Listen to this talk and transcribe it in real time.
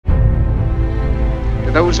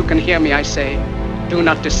To those who can hear me, I say, do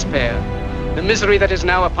not despair. The misery that is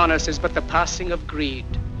now upon us is but the passing of greed,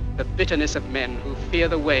 the bitterness of men who fear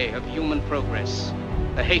the way of human progress.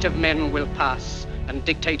 The hate of men will pass, and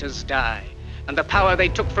dictators die, and the power they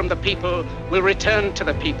took from the people will return to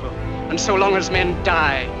the people. And so long as men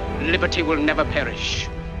die, liberty will never perish.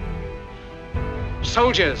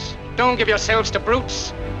 Soldiers, don't give yourselves to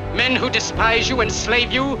brutes. Men who despise you,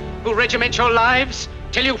 enslave you, who regiment your lives,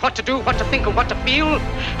 tell you what to do, what to think, and what to feel,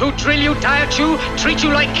 who drill you, diet you, treat you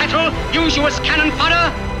like cattle, use you as cannon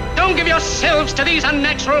fodder. Don't give yourselves to these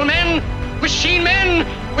unnatural men, machine men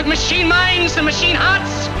with machine minds and machine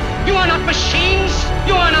hearts. You are not machines,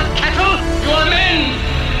 you are not cattle, you are men.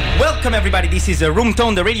 Welcome everybody, this is Room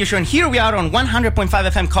Tone, the radio show, and here we are on 100.5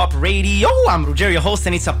 FM Cop Radio. I'm Rogerio, your host,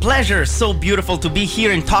 and it's a pleasure, so beautiful to be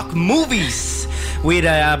here and talk movies with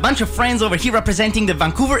a bunch of friends over here representing the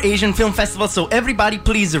Vancouver Asian Film Festival. So everybody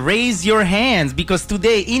please raise your hands, because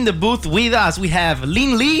today in the booth with us we have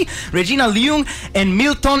Lin Lee, Regina Leung, and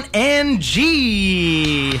Milton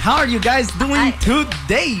NG. How are you guys doing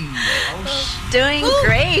today? Doing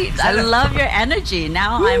great. I love your energy.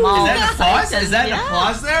 Now I'm all Is that an applause? excited. Is that an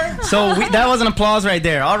applause there? So that was an applause right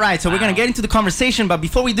there. All right, so we're going to get into the conversation, but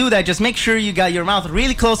before we do that, just make sure you got your mouth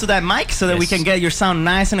really close to that mic so that we can get your sound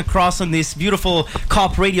nice and across on this beautiful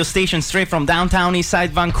Cop radio station straight from downtown Eastside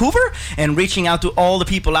Vancouver, and reaching out to all the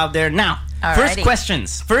people out there. Now, first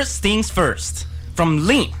questions. First things first. From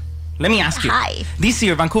Lin, let me ask you. Hi. This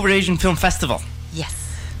year, Vancouver Asian Film Festival.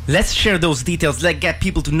 Yes. Let's share those details. Let's get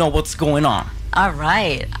people to know what's going on. All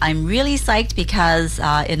right. I'm really psyched because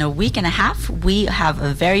in a week and a half, we have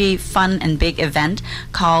a very fun and big event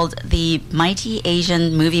called the Mighty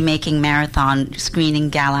Asian Movie Making Marathon Screening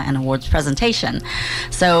Gala and Awards Presentation.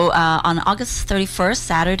 So on August 31st,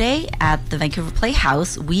 Saturday, at the Vancouver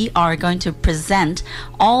Playhouse, we are going to present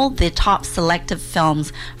all the top selective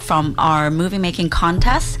films from our movie making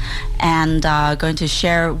contest, and going to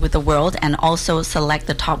share with the world, and also select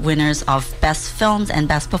the top winners of best films and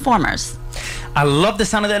best performers. I love the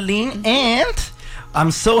sound of that, Lin, and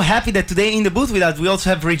I'm so happy that today in the booth with us we also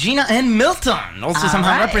have Regina and Milton, also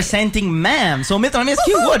somehow representing MAM. So Milton, let me ask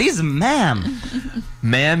you, what is MAM?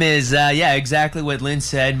 MAM is, exactly what Lin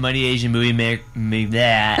said, Mighty Asian Movie Maker.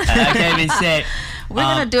 I can't even say it. We're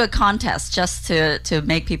going to do a contest just to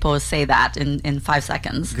make people say that in 5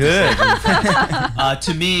 seconds. Good.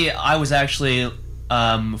 To me, I was actually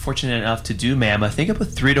fortunate enough to do MAM, I think about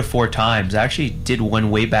 3 to 4 times. I actually did one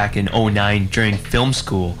way back in 2009 during film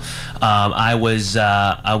school. I was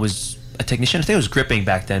a technician. I think I was gripping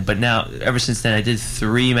back then, but now ever since then I did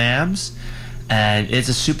 3 MAMs, and it's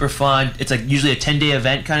a super fun. It's like usually a 10-day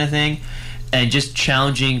event kind of thing, and just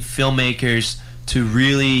challenging filmmakers to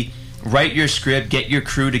really write your script, get your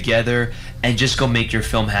crew together, and just go make your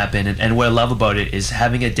film happen. And what I love about it is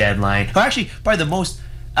having a deadline. Or actually, probably the most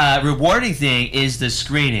rewarding thing is the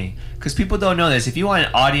screening, because people don't know this. If you want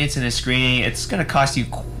an audience in a screening, it's going to cost you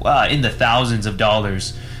in the thousands of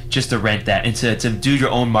dollars just to rent that, and to do your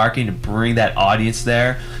own marketing to bring that audience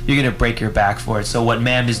there. You're going to break your back for it. So what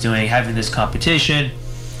MAM is doing, having this competition,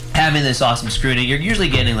 having this awesome screening, you're usually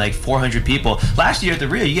getting like 400 people. Last year at the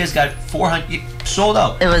Rio, you guys got 400 sold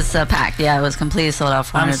out. It was packed. Yeah, it was completely sold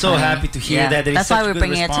out. I'm so happy to hear that. That's why we're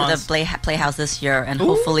bringing it to the Playhouse this year, and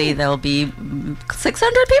hopefully there will be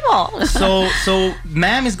 600 people. So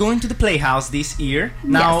MAM is going to the Playhouse this year.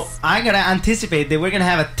 Now, I gotta anticipate that we're gonna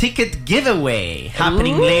have a ticket giveaway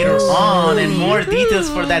happening later on, and more details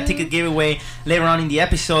for that ticket giveaway later on in the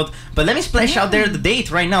episode. But let me splash out there the date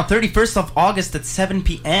right now, 31st of August at 7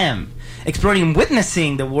 p.m. Exploring and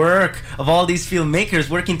witnessing the work of all these filmmakers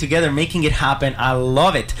working together, making it happen. I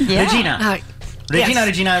love it. Yeah.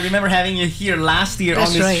 Regina, I remember having you here last year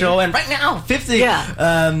on this show, and right now, 50.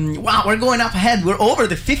 Wow, we're going up ahead. We're over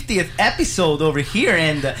the 50th episode over here,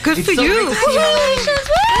 and good it's for so you. Great to see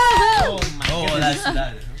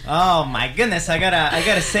Congratulations! Oh my goodness, I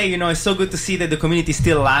gotta say, it's so good to see that the community is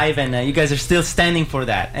still alive, and you guys are still standing for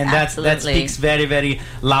that, and that speaks very, very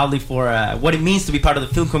loudly for what it means to be part of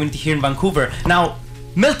the film community here in Vancouver. Now,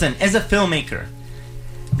 Milton, as a filmmaker,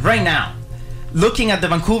 right now, looking at the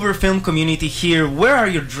Vancouver film community here, where are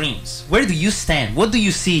your dreams? Where do you stand? What do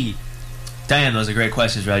you see? Damn, those are great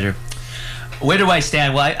questions, Roger. Where do I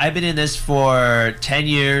stand? Well, I've been in this for 10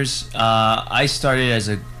 years. I started as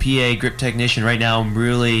a PA grip technician. Right now, I'm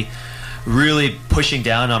really, really pushing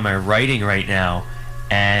down on my writing right now.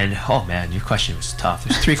 And oh man, your question was tough.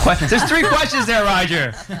 There's three questions. There's three questions there,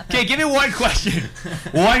 Roger. Okay, give me one question.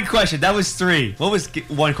 One question. That was three. What was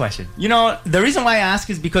one question? You know, the reason why I ask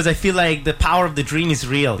is because I feel like the power of the dream is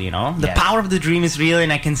real, you know? The Yes. power of the dream is real,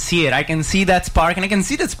 and I can see it. I can see that spark, and I can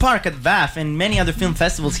see that spark at VAF and many other film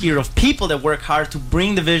festivals here of people that work hard to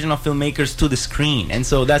bring the vision of filmmakers to the screen. And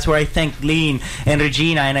so that's where I thank Lynn and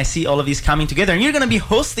Regina, and I see all of these coming together. And you're going to be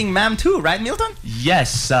hosting MAM too, right, Milton?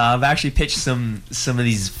 Yes, I've actually pitched some of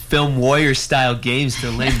these Film Warrior style games to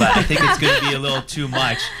Lynn, but I think it's going to be a little too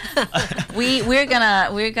much. We're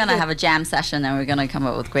gonna have a jam session, and we're gonna come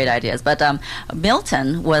up with great ideas. But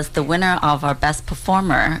Milton was the winner of our best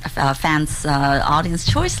performer fans audience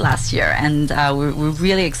choice last year, and we're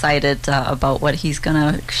really excited about what he's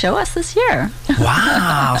gonna show us this year.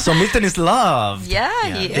 Wow. So Milton is loved. Yeah,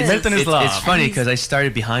 he It's- is. Milton is loved. It's funny because I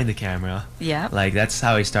started behind the camera. Yeah. Like that's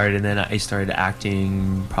how I started, and then I started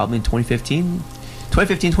acting probably in 2014,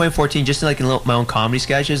 just like in my own comedy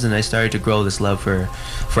sketches, and I started to grow this love for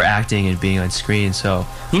acting and being on screen. So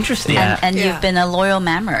Interesting. Yeah. And Yeah. you've been a loyal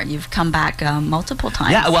member. You've come back multiple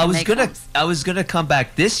times. yeah, well, to make films. I was gonna come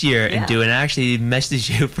back this year and Yeah. do it, and I actually messaged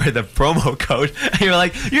you for the promo code. And you were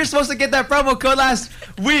like, "You're supposed to get that promo code last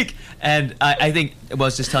week." And I think I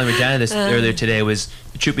was just telling Regina this earlier today. Was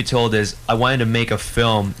truth be told is I wanted to make a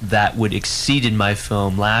film that would exceeded my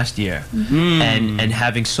film last year, and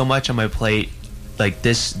having so much on my plate, like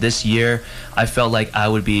this year, I felt like I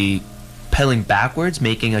would be pedaling backwards,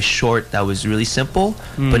 making a short that was really simple,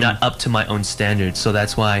 but not up to my own standards. So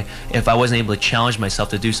that's why if I wasn't able to challenge myself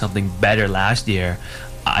to do something better last year,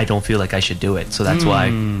 I don't feel like I should do it. So that's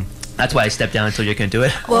why I stepped down until you can do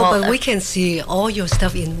it. Well, Well, but we can see all your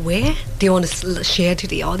stuff in where? Do you want to share to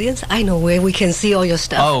the audience? I know where we can see all your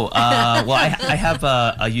stuff. Oh, well, I have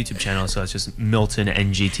a YouTube channel, so it's just Milton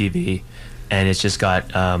NGTV, and it's just got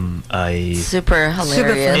a. Super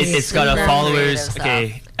hilarious. funny. It's got a super followers. creative Okay,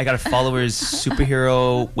 stuff. I got a followers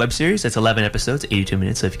superhero web series. It's 11 episodes, 82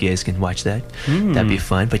 minutes. So if you guys can watch that, that'd be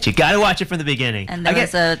fun. But you gotta watch it from the beginning. And I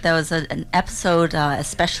there was an episode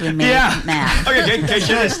especially made Yeah. for Man. Okay, can I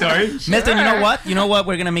share that story? Milton, you know what? You know what?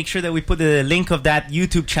 We're gonna make sure that we put the link of that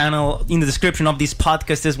YouTube channel in the description of this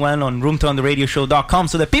podcast as well on roomtoneTheRadioShow.com,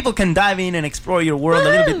 so that people can dive in and explore your world a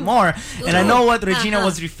little bit more. And I know what Regina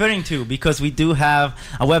was referring to, because we do have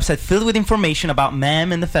a website filled with information about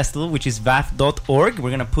MAM and the festival, which is vaf.org. We're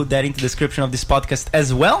gonna put that into the description of this podcast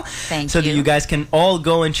as well, Thank so that you. you guys can all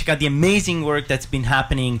go and check out the amazing work that's been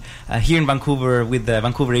happening here in Vancouver with the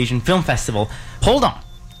Vancouver Asian Film Festival. Hold on.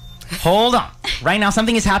 Right now,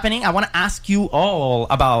 something is happening. I want to ask you all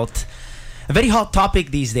about a very hot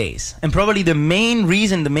topic these days, and probably the main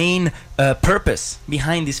reason, the main purpose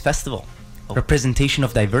behind this festival: representation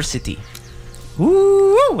of diversity.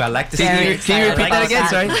 Ooh, I like to see Very it. Can you excited repeat that about again?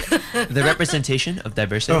 that. Sorry. The representation of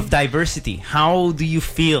diversity. Of diversity. How do you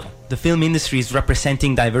feel the film industry is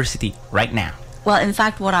representing diversity right now? Well, in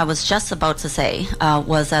fact, what I was just about to say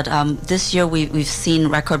was that this year we've seen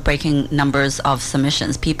record-breaking numbers of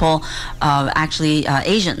submissions. People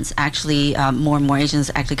Asians, more and more Asians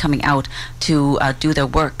actually coming out to do their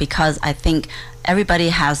work, because I think everybody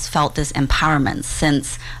has felt this empowerment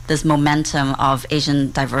since this momentum of Asian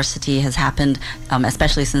diversity has happened,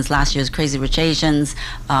 especially since last year's Crazy Rich Asians,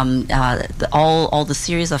 all the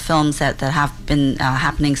series of films that have been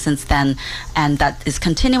happening since then, and that is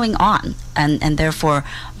continuing on. And therefore,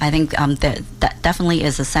 I think that definitely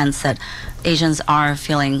is a sense that Asians are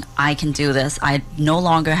feeling, I can do this. I no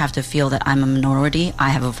longer have to feel that I'm a minority. I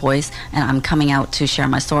have a voice, and I'm coming out to share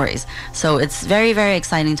my stories. So it's very, very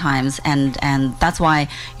exciting times, and that's why,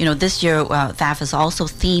 this year VAF has also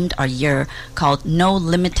themed our year called No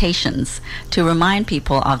Limitations, to remind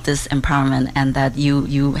people of this empowerment, and that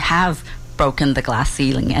you have broken the glass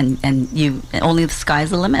ceiling, and only the sky's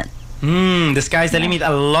the limit. The sky's the limit. I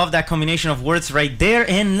love that combination of words right there.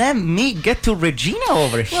 And let me get to Regina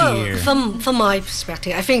over here. Well, from my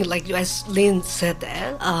perspective, I think, like as Lynn said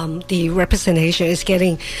there, the representation is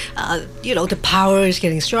getting, the power is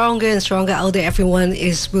getting stronger and stronger out there. Everyone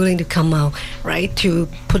is willing to come out, right, to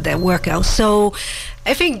put their work out. So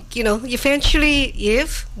I think, eventually,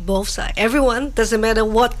 if both sides, everyone, doesn't matter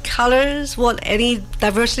what colors, what any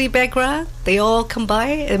diversity background, they all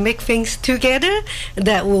combine and make things together,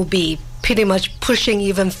 that will be pretty much pushing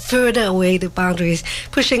even further away the boundaries,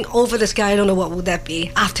 pushing over the sky. I don't know what would that be,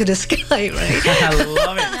 after the sky, right? I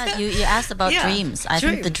love it. Yeah, you asked about Yeah, dreams. I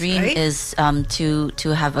think the dreams, dream right? is to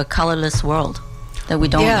have a colorless world, that we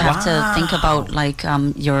don't Yeah. have to think about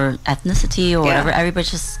your ethnicity or whatever. Everybody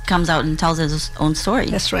just comes out and tells his own story.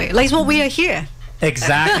 That's right. Like what we are here.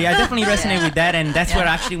 Exactly. I definitely resonate with that, and that's where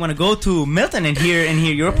I actually want to go to Milton and hear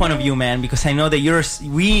your point of view, man, because I know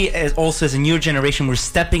that also as a new generation, we're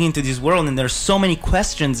stepping into this world, and there's so many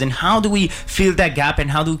questions. And how do we fill that gap,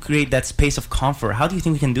 and how do we create that space of comfort? How do you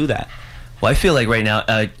think we can do that? Well, I feel like right now,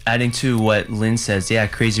 adding to what Lin says, yeah,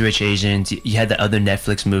 Crazy Rich Asians. You had that other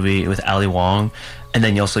Netflix movie with Ali Wong, and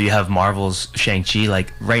then you have Marvel's Shang-Chi.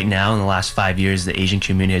 Like right now, in the last 5 years, the Asian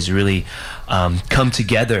community has really come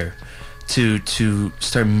together to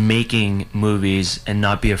start making movies and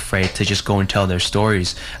not be afraid to just go and tell their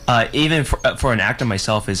stories. Even for an actor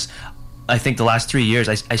myself, I think the last 3 years,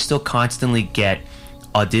 I still constantly get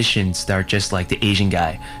auditions that are just like the Asian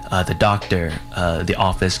guy, the doctor, the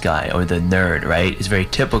office guy, or the nerd, right? It's very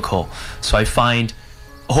typical. So I find,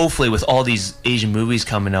 hopefully with all these Asian movies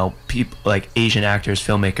coming out, people like Asian actors,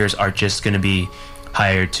 filmmakers are just going to be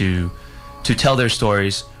hired to tell their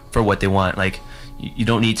stories for what they want. Like, you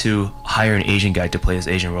don't need to hire an Asian guy to play this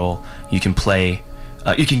Asian role. You can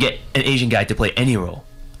get an Asian guy to play any role.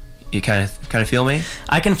 You kind of feel me?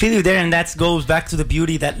 I can feel you there, and that goes back to the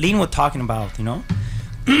beauty that Lin was talking about, you know?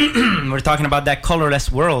 We're talking about that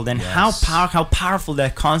colorless world and how powerful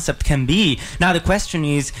that concept can be. Now the question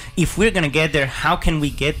is, if we're going to get there, how can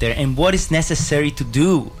we get there, and what is necessary to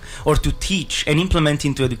do or to teach and implement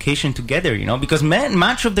into education together, you know? Because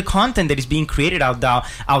much of the content that is being created out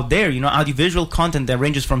there, you know, audiovisual content that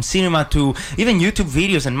ranges from cinema to even YouTube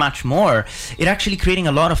videos and much more, it actually creating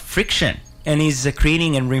a lot of friction and is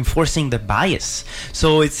creating and reinforcing the bias.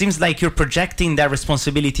 So it seems like you're projecting that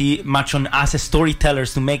responsibility much on us as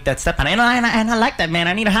storytellers to make that step. And I like that, man.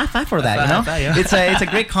 I need a high five for that, you know? Yeah. It's a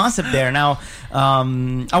great concept there. Now,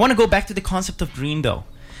 I want to go back to the concept of dream, though.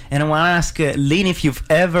 And I want to ask Lin if you've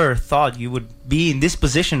ever thought you would be in this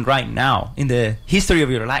position right now in the history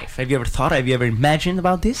of your life. Have you ever imagined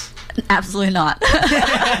about this? Absolutely not.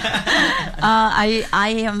 I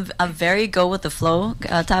am a very go with the flow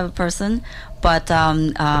type of person. But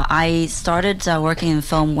I started working in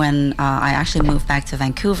film when I actually moved back to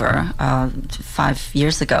Vancouver 5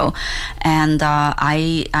 years ago. And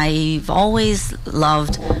I've always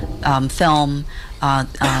loved film,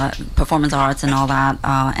 performance arts and all that.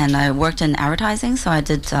 And I worked in advertising, so I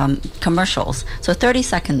did commercials, so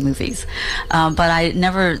 30-second movies. But I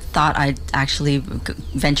never thought I'd actually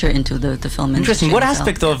venture into the film industry. Interesting. What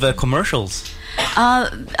aspect of commercials?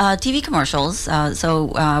 TV commercials.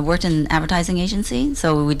 So I worked in advertising agency.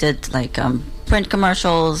 So we did like print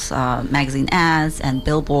commercials, magazine ads, and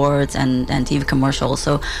billboards, and TV commercials.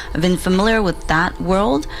 So I've been familiar with that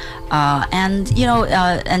world. And you know,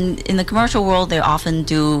 and in the commercial world, they often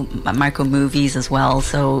do micro movies as well.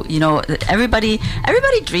 So you know, everybody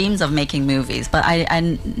dreams of making movies, but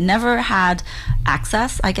I never had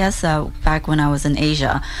access, I guess, back when I was in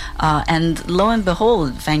Asia. And lo and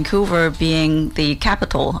behold, Vancouver being the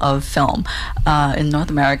capital of film in North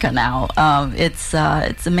America now, it's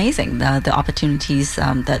amazing the opportunities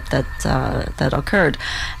that occurred,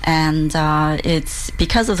 and it's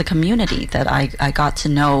because of the community that I got to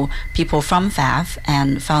know people from FAV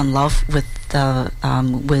and fell in love with the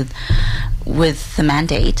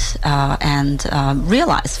mandate and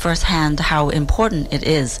realized firsthand how important it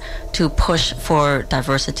is to push for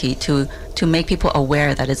diversity, to make people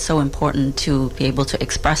aware that it's so important to be able to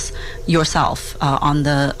express yourself on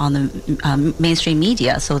the mainstream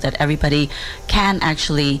media, so that everybody can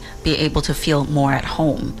actually be able to feel more at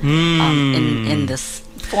home in this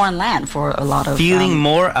foreign land for a lot of feeling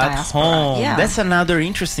more at diaspora. home. Yeah. That's another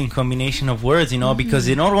interesting combination of words, you know, because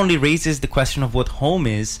it not only raises the question of what home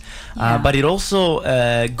is, but it also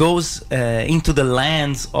goes into the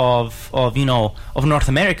lands of North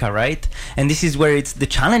America, right? And this is where it's the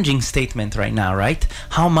challenging statement right now, right?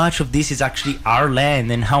 How much of this is actually our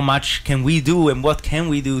land, and how much can we do, and what can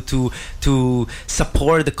we do to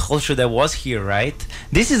support the culture that was here, right?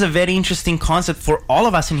 This is a very interesting concept for all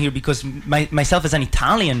of us in here, because myself as an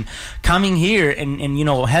Italian coming here and you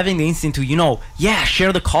know, having the instinct to, you know,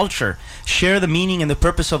 share the culture, share the meaning and the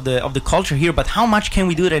purpose of the culture here, but how much can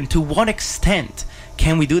we do that, and to what extent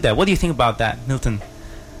can we do that? What do you think about that, Milton?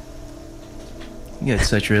 You got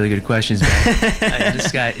such really good questions, man.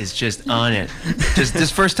 This guy is just on it. Just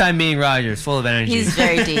this first time meeting Roger, full of energy. He's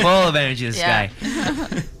very deep. Full of energy, this guy.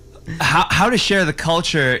 How to share the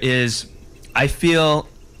culture is, I feel,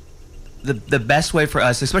 the best way for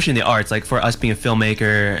us, especially in the arts, like for us being a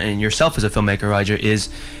filmmaker and yourself as a filmmaker, Roger, is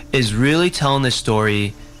really telling the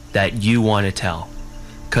story that you want to tell.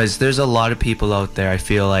 Because there's a lot of people out there, I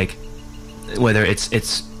feel like, whether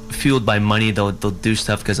it's fueled by money, they'll do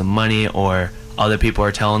stuff because of money, or other people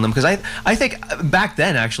are telling them. Because I think back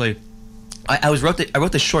then, actually, I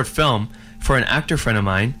wrote this short film for an actor friend of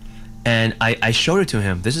mine, and I showed it to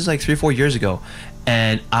him. This is like 3 or 4 years ago.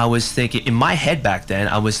 And I was thinking, in my head back then,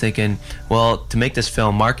 I was thinking, well, to make this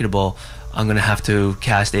film marketable, I'm going to have to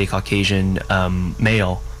cast a Caucasian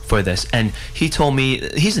male for this. And he told me,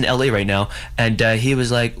 he's in LA right now, and he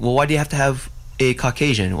was like, well, why do you have to have a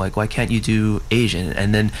Caucasian? Like, why can't you do Asian?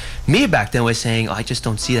 And then me back then was saying, I just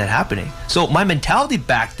don't see that happening. So my mentality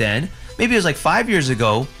back then, maybe it was like 5 years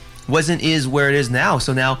ago, is where it is now.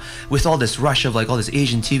 So now with all this rush of like all these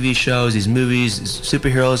Asian TV shows, these movies, these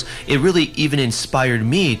superheroes, it really even inspired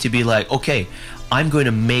me to be like, okay, I'm going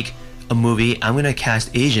to make a movie, I'm going to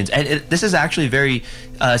cast Asians. And this is actually very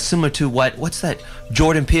similar to what's that,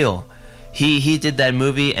 Jordan Peele. He did that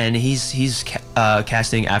movie, and he's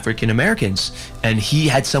casting African Americans, and he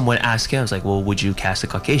had someone ask him, I was like, well, would you cast a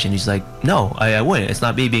Caucasian? He's like, no, I wouldn't. It's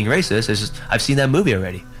not me being racist, it's just I've seen that movie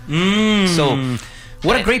already. So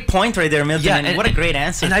what a great point right there, Milton. Yeah, and what a great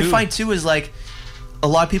answer. And too. I find too is like a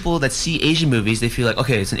lot of people that see Asian movies, they feel like,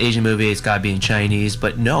 okay, it's an Asian movie, it's gotta be in Chinese.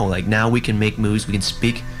 But no, like now we can make movies, we can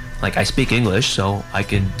speak, like I speak English, so I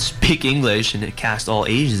can speak English and cast all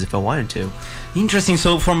Asians if I wanted to. Interesting.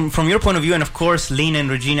 So from your point of view, and of course, Lynn and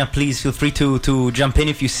Regina, please feel free to jump in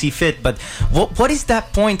if you see fit. But what is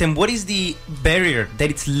that point, and what is the barrier that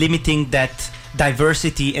it's limiting that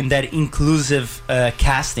diversity and that inclusive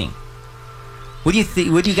casting? What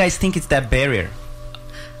do you guys think is that barrier?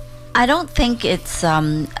 I don't think it's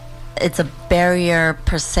a barrier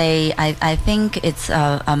per se. I think it's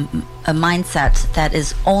a mindset that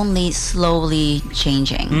is only slowly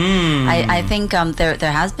changing. I think there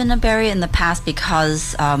has been a barrier in the past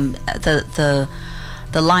because the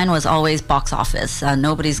line was always box office.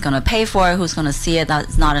 Nobody's going to pay for it. Who's going to see it?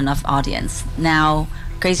 That's not enough audience. Now,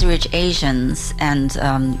 Crazy Rich Asians and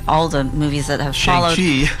all the movies that have followed,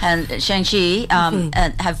 and Shang-Chi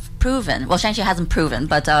have proven, well, Shang-Chi hasn't proven,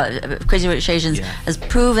 but Crazy Rich Asians has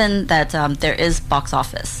proven that there is box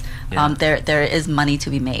office. There is money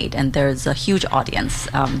to be made, and there's a huge audience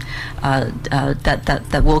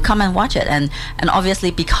that will come and watch it. And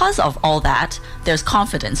obviously, because of all that, there's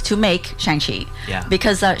confidence to make Shang-Chi.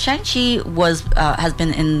 Because Shang-Chi has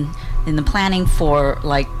been in the planning for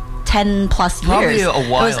like 10 plus years. Probably a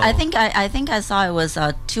while. I think I saw it was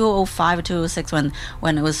 2005 or 2006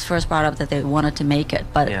 when it was first brought up that they wanted to make it,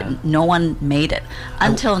 but no one made it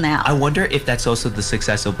until now. I wonder if that's also the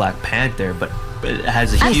success of Black Panther, but it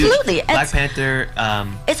has a huge Black Panther.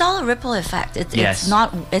 It's all a ripple effect. It's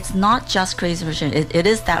not just Crazy Rich. It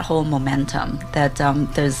is that whole momentum that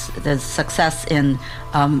there's success in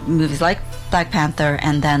movies like Black Panther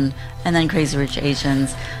and then Crazy Rich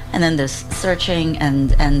Asians. And then there's Searching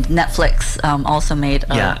and Netflix also made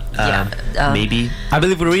maybe. I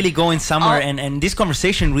believe we're really going somewhere, and this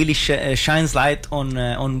conversation really shines light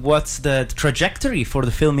on what's the trajectory for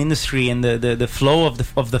the film industry and the flow of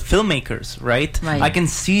the filmmakers, right? I can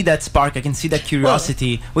see that spark, I can see that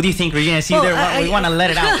curiosity. What do you think, Regina? I see we want to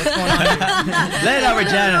let it out. What's going on? Let it out,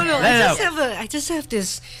 Regina. I just have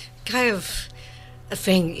this kind of a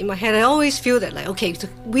thing in my head. I always feel that like, okay, so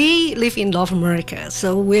we live in North America,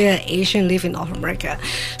 so we're Asian, live in North America,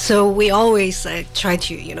 so we always try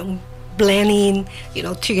to blend in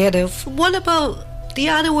together. What about the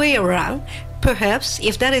other way around? Perhaps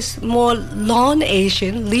if that is more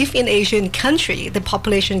non-Asian, live in Asian country, the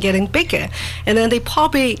population getting bigger, and then they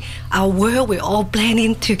probably, our world will all blend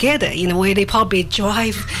in together in a way. They probably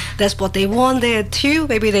drive, that's what they want there too.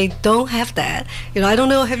 Maybe they don't have that. I don't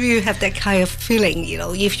know, have you have that kind of feeling,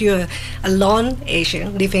 if you're a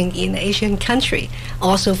non-Asian living in Asian country,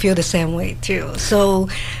 also feel the same way too. So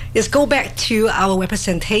let's go back to our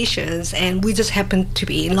representations, and we just happen to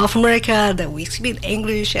be in North America, that we speak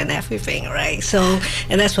English and everything, right? So,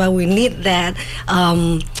 and that's why we need that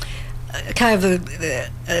kind of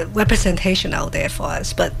a representation out there for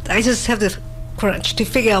us. But I just have the crunch to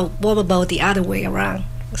figure out what about the other way around.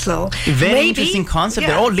 So very interesting concept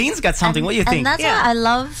there. Oh, Lynn's got something. What do you think? And that's why I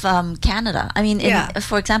love Canada. I mean,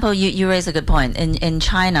 for example, you raise a good point. In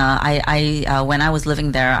China, I when I was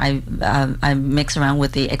living there, I mix around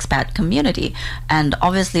with the expat community, and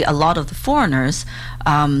obviously a lot of the foreigners,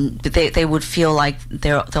 they would feel like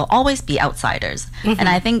they'll always be outsiders. And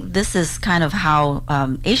I think this is kind of how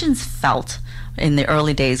Asians felt in the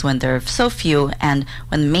early days when there are so few, and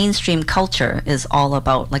when mainstream culture is all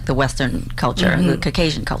about like the Western culture, the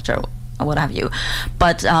Caucasian culture, or what have you.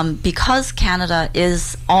 But because Canada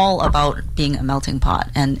is all about being a melting pot,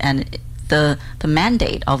 and the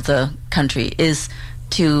mandate of the country is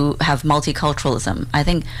to have multiculturalism, I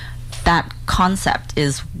think that concept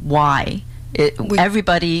is why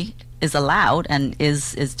everybody is allowed and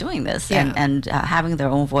is doing this, and having their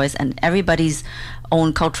own voice, and everybody's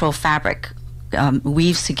own cultural fabric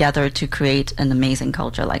weaves together to create an amazing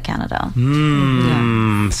culture like Canada.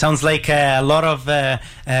 Sounds like a lot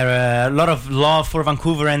of love for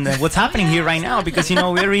Vancouver and what's happening here right now, because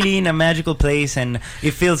we're really in a magical place, and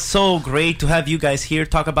it feels so great to have you guys here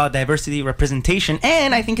talk about diversity representation.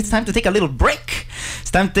 And I think it's time to take a little break.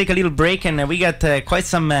 And we got quite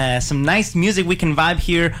some nice music we can vibe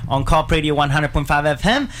here on COP Radio 100.5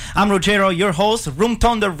 FM. I'm Rogero, your host. Room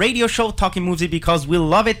Tone, the radio show talking movies because we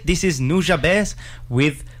love it. This is Nujabes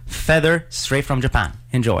with Feather, straight from Japan.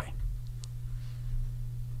 Enjoy.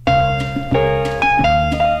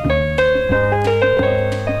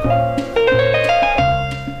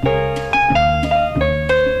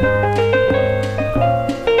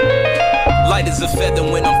 Light as a feather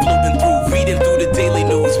when I'm floating through, reading through the daily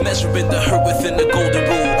news, measuring the hurt within the golden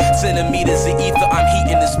rule. Centimeters of ether, I'm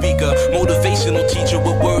heating the speaker. Motivational teacher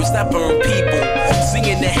with words that burn people.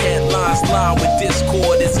 Singing the headlines, line with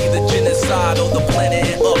discord. It's either genocide or the planet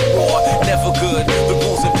in uproar. Never good. The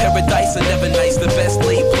rules in paradise are never nice. The best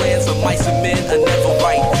laid plans of mice and men are never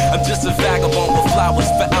right. I'm just a vagabond with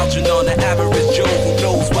flowers for Algernon, the average Joe who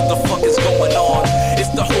knows what the fuck is going on.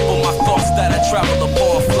 It's the hope of my thoughts that I travel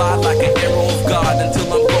upon. Fly like an arrow of God until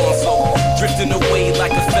I'm gone. So drifting away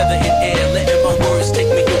like a feather in air, letting my words take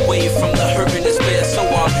me away from the hurt and despair. So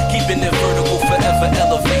I'm keeping it vertical, forever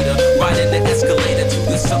elevator, riding the escalator to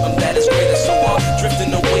the something that is greater. So I'm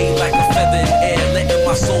drifting away like a feather in air, letting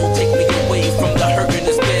my soul take me away from the hurt and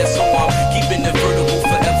despair. So I'm keeping it vertical,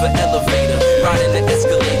 forever elevator, riding the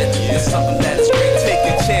escalator to the something that is greater.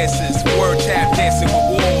 Taking chances, word tap dancing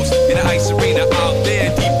with wolves in the ice arena out there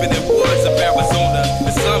deep in the woods of Arizona.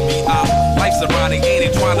 The sun be out, life's ironic, ain't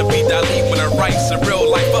it? Trying to be Dali when I write some real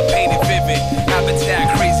life up painted vivid.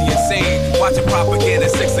 Habitat crazy insane, watching propaganda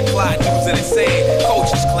 6 o'clock news and insane.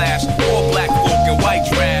 Cultures clash, all black folk and white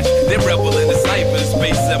trash. They rebel in the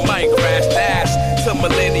cyberspace and might crash dash to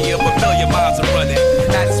millennium, a million miles are running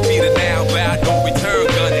at the speed of now, bound no return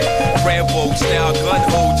gunning. Rambo style gun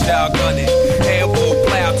hold child gunning. Ambo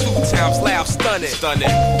plow 2 times loud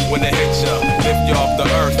stunning. When they hit ya, lift you off the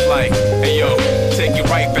earth like, hey yo, take you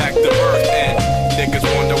right back to birth. And niggas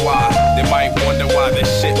wonder why, they might wonder why this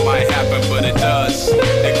shit might happen, but it does.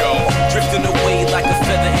 They go drifting away like a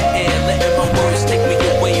feather in air, letting my words take me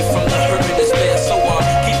away from the hurt and despair. So I'm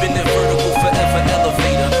keeping it vertical, forever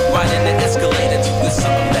elevator, riding the escalator to the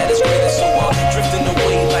something that is greater. So I'm drifting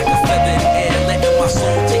away like a feather in air, letting my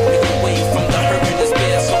soul take me away from the hurt and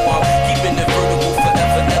despair. So I'm keeping it vertical,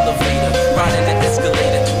 forever elevator, riding the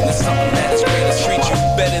escalator to the something that is greater. Treat you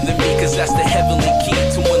better than me, cause that's the heavenly key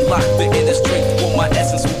to unlock the inner strength. What my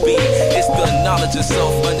essence will be, it's the knowledge of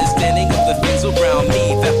self, understanding of the things around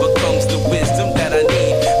me that becomes the wisdom that I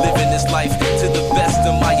need. Living this life to the best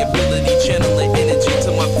of my ability, channeling energy to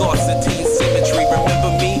my thoughts, attain symmetry.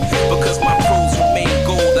 Remember me, because my prose remain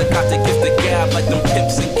gold. I got the gift of gab like them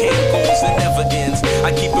pimps and Kangos. It never ends, I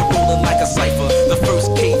keep it rolling like a cipher. The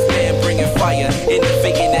first caveman bringing fire,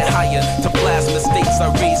 innovating it higher to plasma states. I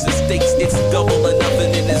raise the stakes, it's double or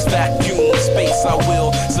nothing in this vacuum space. I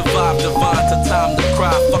will survive divine to time to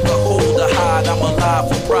cry. Fuck a hold or hide, I'm alive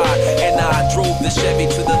for pride. And I drove the Chevy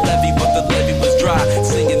to the levee, but the levee was dry.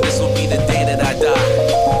 Singing this will be the day that I die.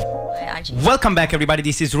 Welcome back, everybody.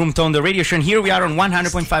 This is Room Tone, the radio show, and here we are on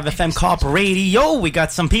 100.5 FM COP Radio. We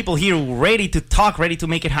got some people here ready to talk, ready to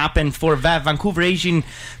make it happen for Vancouver Asian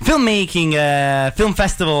Filmmaking Film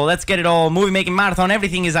Festival. Let's get it all. Movie Making Marathon,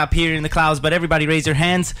 everything is up here in the clouds, but everybody raise your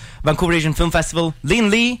hands. Vancouver Asian Film Festival, Lin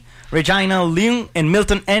Lee, Regina Leung, and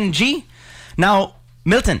Milton NG. Now,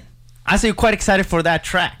 Milton, I saw you're quite excited for that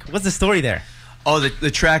track. What's the story there? Oh,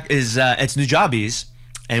 the track is it's Nujabes,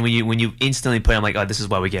 and when you instantly play, I'm like, oh, this is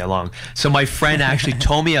why we get along. So my friend actually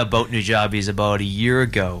told me about Nujabes about a year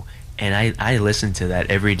ago, and I listen to that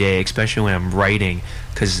every day, especially when I'm writing,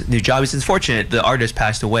 because Nujabes, it's fortunate the artist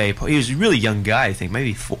passed away. He was a really young guy, I think,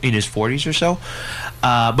 maybe in his 40s or so.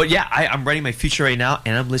 But yeah, I'm writing my feature right now,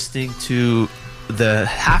 and I'm listening to the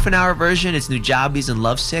half-an-hour version. It's Nujabes and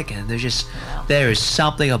Lovesick, and there is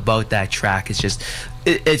something about that track. It's just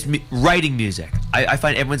it's writing music. I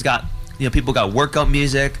find everyone's got, people got workout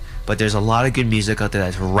music, but there's a lot of good music out there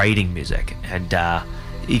that's writing music, and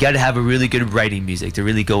you got to have a really good writing music to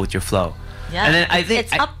really go with your flow. Yeah, and then I think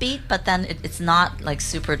it's upbeat, but then it's not like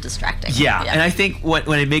super distracting. Yeah, and I think when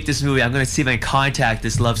I make this movie, I'm going to see if I can contact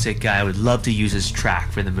this Lovesick guy. I would love to use his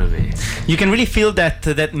track for the movie. You can really feel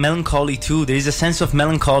that melancholy too. There is a sense of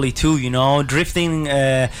melancholy too, drifting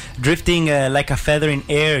like a feather in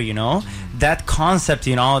air, That concept,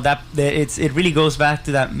 it really goes back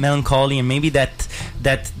to that melancholy and maybe that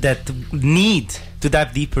need to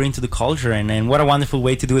dive deeper into the culture, and what a wonderful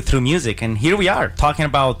way to do it through music. And here we are talking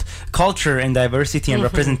about culture and diversity and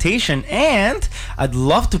representation, and I'd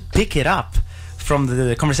love to pick it up from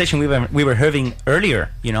the conversation we were having earlier,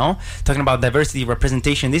 talking about diversity,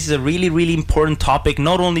 representation. This is a really, really important topic,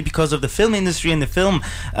 not only because of the film industry and the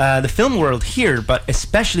film world here, but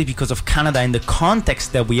especially because of Canada and the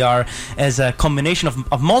context that we are as a combination of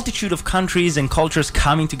a multitude of countries and cultures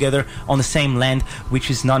coming together on the same land, which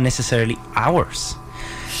is not necessarily ours.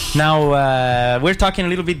 Now, we're talking a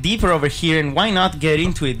little bit deeper over here, and why not get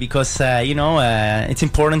into it? Because, it's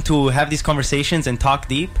important to have these conversations and talk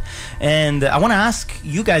deep. And I want to ask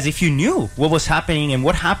you guys if you knew what was happening and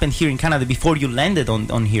what happened here in Canada before you landed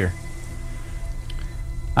on here.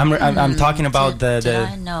 I'm talking about did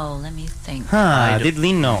I know? Let me think. Did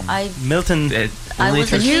Lynn know? Milton. I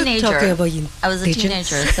was a teenager. Talking about I was a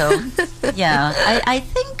teenager, so yeah. I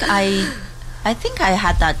think I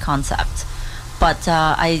had that concept. But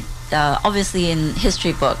obviously in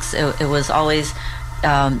history books, it was always,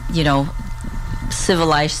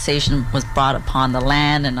 civilization was brought upon the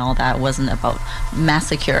land and all that. It wasn't about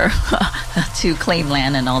massacre to claim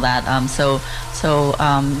land and all that. So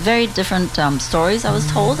very different stories I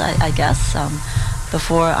was told, I guess,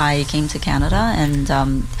 before I came to Canada. And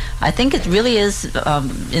I think it really is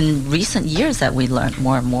in recent years that we learned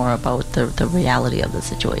more and more about the reality of the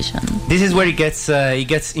situation. This is where it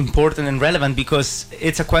gets important and relevant, because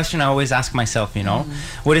it's a question I always ask myself,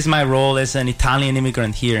 what is my role as an Italian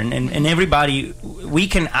immigrant here? And everybody, we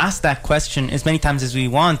can ask that question as many times as we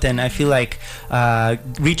want, and I feel like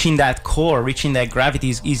reaching that core, reaching that gravity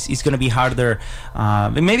is going to be harder.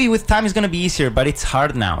 Maybe with time it's going to be easier, but it's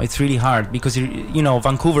hard now. It's really hard because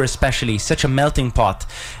Vancouver especially, such a melting pot,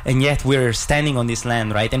 and yet we're standing on this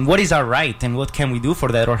land, right? And what is our right, and what can we do for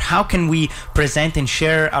that? Or how can we present and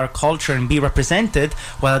share our culture and be represented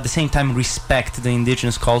while at the same time respect the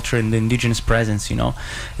indigenous culture and the indigenous presence,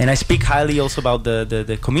 And I speak highly also about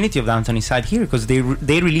the community of Downtown Eastside here, because they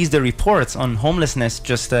released the reports on homelessness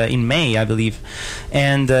just in May, I believe.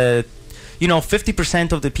 And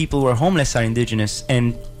 50% of the people who are homeless are indigenous,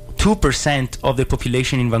 and 2% of the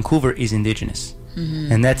population in Vancouver is indigenous.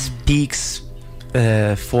 And that speaks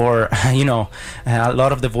for a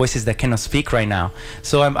lot of the voices that cannot speak right now.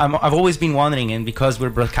 So I've always been wondering, and because we're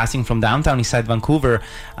broadcasting from downtown Eastside Vancouver,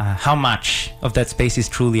 how much of that space is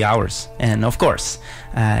truly ours? And of course,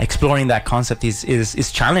 exploring that concept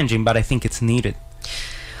is challenging, but I think it's needed.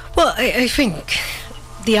 Well, I think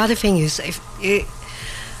the other thing is,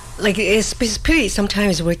 it's pretty,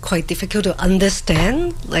 sometimes we're quite difficult to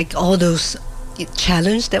understand, like all those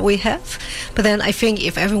challenge that we have. But then I think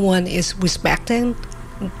if everyone is respecting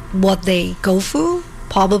what they go through,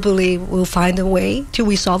 probably we'll find a way to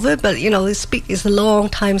resolve it. But it's a long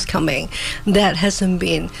time coming. That hasn't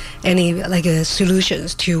been any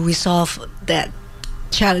solutions to resolve that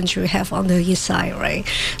challenge we have on the east side, right?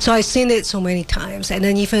 So I've seen it so many times. And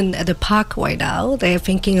then even at the park right now, they're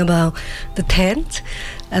thinking about the tent.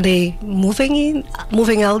 Are they moving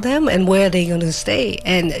out them, and where are they going to stay?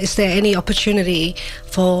 And is there any opportunity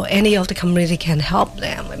for any of the community can help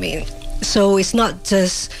them? So it's not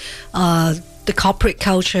just the corporate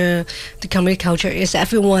culture, the community culture. Is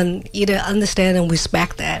everyone either understand and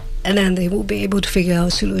respect that, and then they will be able to figure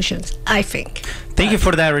out solutions, I think. Thank you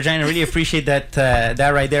for that, Regina. I really appreciate that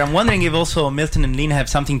right there. I'm wondering if also Milton and Lynn have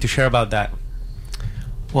something to share about that.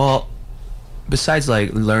 Well, besides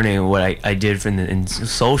learning what I did in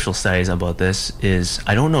social studies about this, is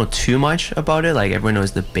I don't know too much about it. Everyone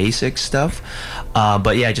knows the basic stuff,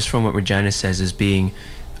 but yeah, just from what Regina says, is being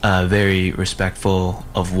very respectful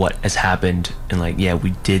of what has happened, and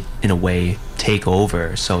we did in a way take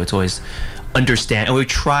over. So it's always understand, and we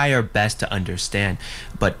try our best to understand.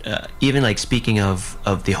 But even speaking of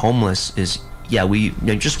the homeless, is we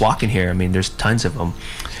just walking here. There's tons of them.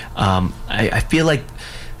 I feel like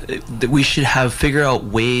that we should figure out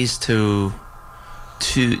ways to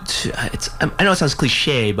I know it sounds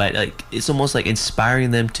cliche, but it's almost like inspiring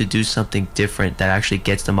them to do something different that actually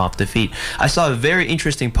gets them off their feet. I saw a very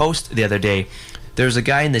interesting post the other day. There was a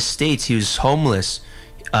guy in the States. He was homeless,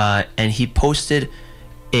 and he posted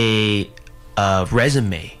a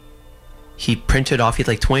resume. He printed off. He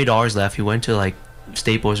had $20 left. He went to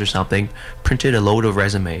Staples or something, printed a load of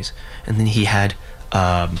resumes, and then he had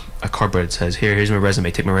a cardboard that says, here's my resume,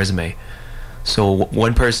 take my resume. So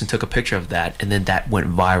one person took a picture of that, and then that went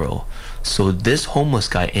viral. So this homeless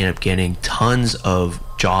guy ended up getting tons of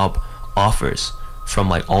job offers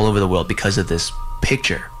from all over the world because of this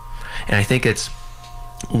picture. And I think it's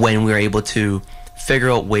when we're able to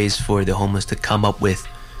figure out ways for the homeless to come up with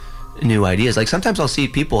new ideas. Sometimes I'll see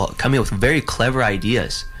people coming up with very clever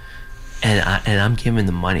ideas, and I'm giving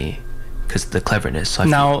them money because of the cleverness. So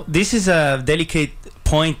now, this is a delicate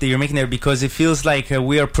point that you're making there, because it feels like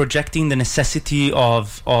we are projecting the necessity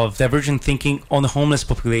of divergent thinking on the homeless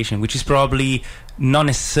population, which is probably not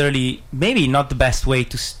necessarily, maybe not the best way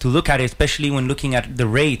to look at it, especially when looking at the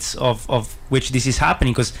rates of which this is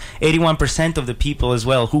happening, because 81% of the people as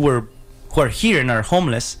well who are here and are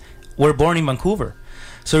homeless were born in Vancouver.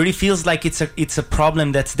 So it really feels like it's a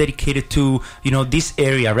problem that's dedicated to, you know, this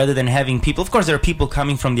area, rather than having people. Of course, there are people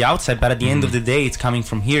coming from the outside, but at the end of the day, it's coming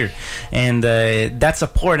from here, and that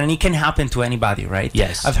support, and it can happen to anybody, right?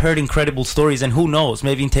 Yes. I've heard incredible stories, and who knows?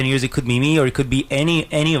 Maybe in 10 years it could be me, or it could be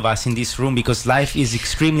any of us in this room, because life is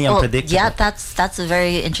extremely unpredictable. Yeah, that's a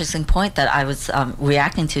very interesting point that I was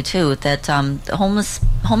reacting to too. That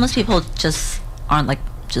homeless people just aren't like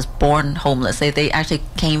just born homeless. They actually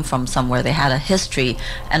came from somewhere. They had a history,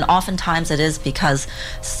 and oftentimes it is because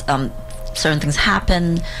certain things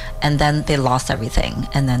happen, and then they lost everything,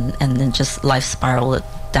 and then just life spiraled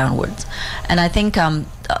downwards. And I think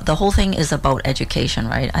the whole thing is about education,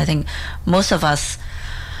 right? I think most of us,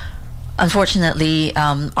 unfortunately,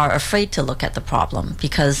 are afraid to look at the problem,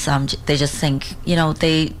 because they just think, you know,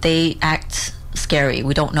 they act scary.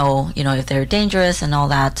 We don't know, you know, if they're dangerous and all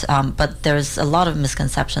that, but there's a lot of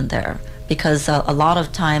misconception there, because a lot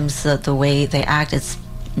of times the way they act is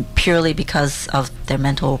purely because of their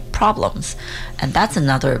mental problems, and that's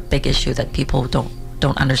another big issue that people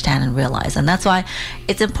don't understand and realize. And that's why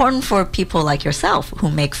it's important for people like yourself who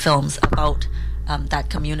make films about that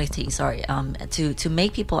community, to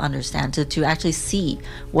make people understand, to actually see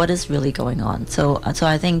what is really going on. So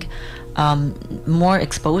I think more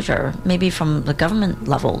exposure, maybe from the government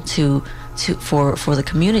level, for the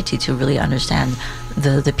community to really understand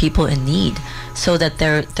the people in need, so that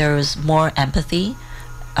there's more empathy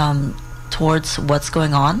towards what's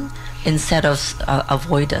going on, instead of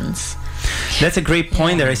avoidance. That's a great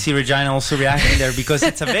point there. I see Regina also reacting there, because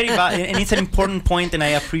it's a very and it's an important point, and I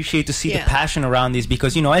appreciate to see the passion around this,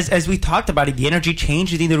 because, you know, as we talked about it, the energy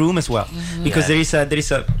changed in the room as well, because there is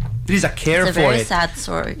a care it's a for very it. Sad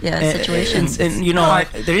situation, and you know,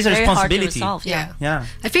 there is a responsibility. Yeah.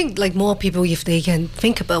 I think like more people, if they can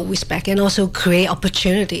think about respect and also create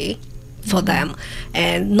opportunity for them,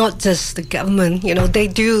 and not just the government, you know, they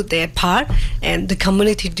do their part, and the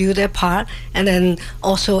community do their part, and then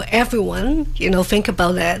also everyone, you know, think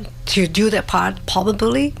about that, to do their part.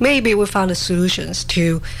 Probably, maybe we found the solutions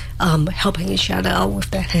to helping each other out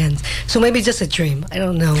with their hands. So maybe just a dream, I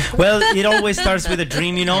don't know. Well, it always starts with a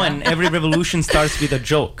dream, you know, and every revolution starts with a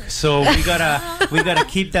joke. So we gotta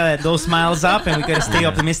keep those smiles up, and we gotta stay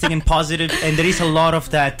optimistic and positive. And there is a lot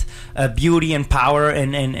of that beauty and power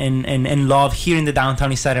and love here in the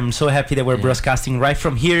downtown east side. I'm so happy that we're broadcasting right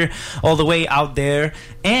from here all the way out there.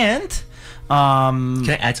 And can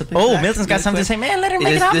I add something? Oh, Milton's got something to say. Man, let her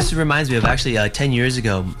make it happen. This reminds me of actually 10 years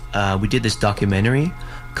ago, we did this documentary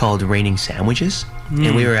called Raining Sandwiches,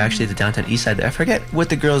 and we were actually at the downtown east side. I forget what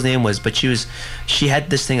the girl's name was, but she had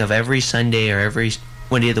this thing of every Sunday or every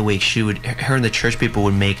one day of the week, her and the church people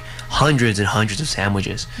would make hundreds and hundreds of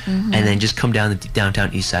sandwiches, and then just come down the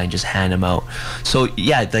downtown east side and just hand them out. So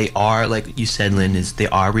yeah, they are, like you said, Lynn, they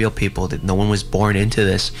are real people, that no one was born into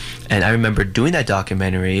this. And I remember doing that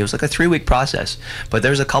documentary. It was like a 3-week process, but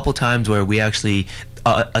there was a couple times where we actually,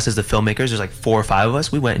 us as the filmmakers, there's like 4 or 5 of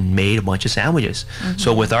us, we went and made a bunch of sandwiches.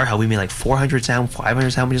 So with our help, we made like 500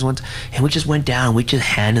 sandwiches once, and we just went down, we just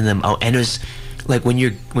handed them out. And it was like when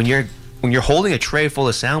you're holding a tray full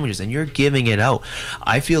of sandwiches and you're giving it out,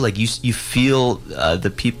 I feel like you feel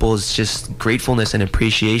the people's just gratefulness and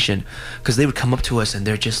appreciation, because they would come up to us and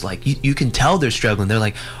they're just like, you can tell they're struggling. They're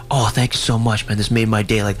like, oh, thank you so much, man, this made my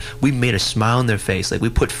day. Like, we made a smile on their face, like we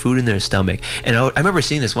put food in their stomach. And I remember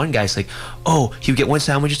seeing this one guy, it's like, oh, he would get 1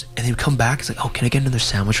 sandwich and he would come back, it's like, oh, can I get another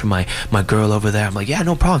sandwich for my girl over there? I'm like, yeah,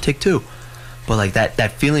 no problem, take 2. But like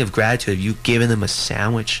that feeling of gratitude, you giving them a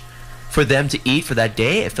sandwich for them to eat for that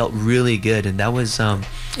day, it felt really good. And that was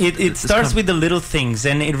it starts with the little things,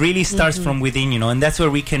 and it really starts from within, you know, and that's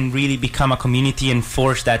where we can really become a community and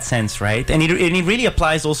forge that sense, right? And it really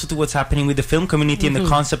applies also to what's happening with the film community and the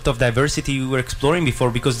concept of diversity we were exploring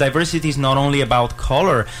before, because diversity is not only about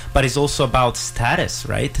color, but it's also about status,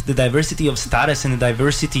 right? The diversity of status and the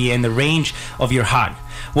diversity and the range of your heart.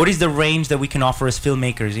 What is the range that we can offer as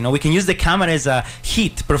filmmakers? You know, we can use the camera as a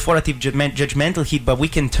heat, perforative, judgmental heat, but we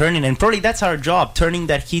can turn it and probably that's our job, turning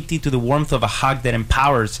that heat into the warmth of a hug that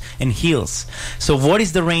empowers and heals. So what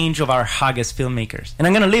is the range of our hug as filmmakers? And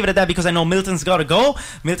I'm going to leave it at that because I know Milton's got to go.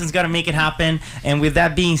 Milton's got to make it happen. And with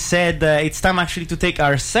that being said, it's time actually to take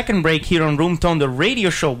our second break here on Room Tone, the radio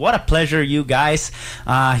show. What a pleasure, you guys,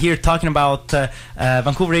 here talking about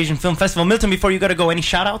Vancouver Asian Film Festival. Milton, before you got to go, any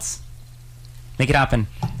shout-outs? Make it happen.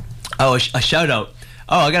 Oh, a shout-out.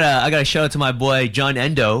 Oh, I got a shout-out to my boy John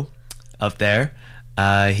Endo up there.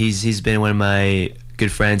 He's been one of my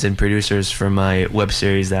good friends and producers for my web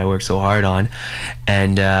series that I worked so hard on,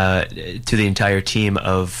 and to the entire team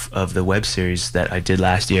of the web series that I did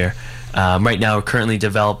last year. Right now we're currently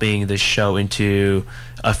developing this show into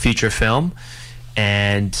a feature film,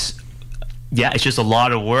 and yeah, it's just a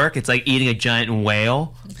lot of work. It's like eating a giant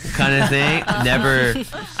whale kind of thing.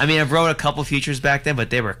 I wrote a couple features back then, but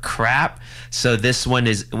they were crap. So this one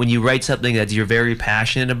is, when you write something that you're very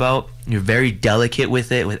passionate about, you're very delicate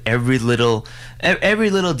with it, with every little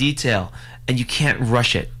detail, and you can't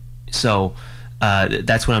rush it. So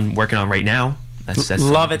that's what I'm working on right now.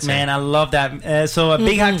 Love it, man. I love that. So a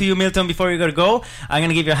big hug to you, Milton, before you gotta go. I'm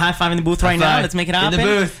gonna give you a high five in the booth right now. Let's make it happen. In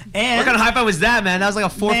the booth. And what kind of high five was that, man? That was like a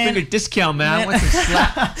four-finger discount, man. What's the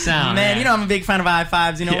slap sound? Man, you know I'm a big fan of high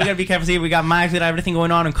fives. You know, we gotta be careful here. We got mics, we got everything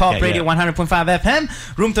going on Co-op Radio 100.5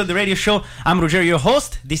 FM. Room to the radio show. I'm Roger, your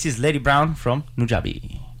host. This is Lady Brown from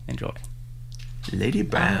Nujabi. Enjoy. Lady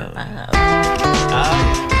Brown.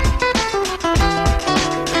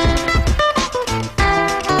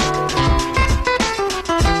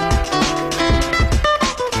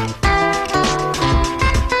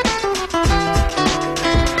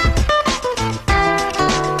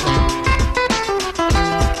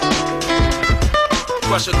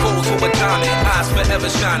 Crush a cold to a diamond, eyes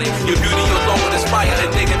forever shining. Your beauty alone would inspire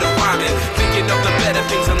a nigga to rhyming. Thinking of the better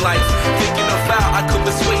things in life. Thinking of how I could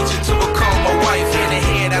persuade you to become my wife. Hand in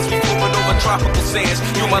hand as we floating over tropical sands.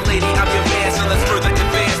 You my lady, I'm your man, so let's further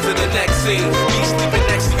advance to the next scene. Me sleeping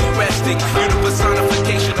next to you resting. You're the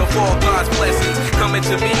personification of all God's blessings. Coming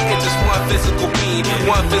to me in just one physical being.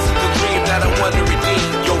 One physical dream that I want to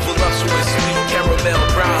redeem. Yo, voluptuous, sweet, caramel,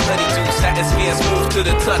 brown, honeydew. Satin skin smooth to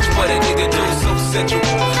the touch, what a nigga do, so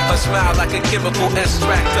sensual. Her smile like a chemical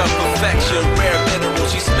extract of perfection. Rare mineral,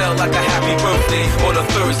 she smell like a happy birthday on a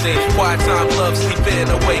Thursday. Quiet time, love, sleeping,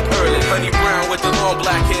 awake early. Honey brown with the long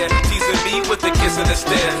black hair, teasing me with the kiss and the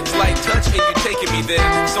stare. Slight touch and you taking me there.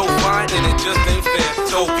 So fine and it just ain't fair.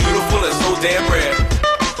 So beautiful and so damn rare.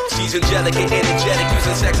 She's angelic and energetic,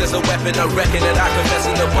 using sex as a weapon. I reckon that I confess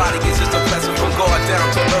in the body is just a blessing from God down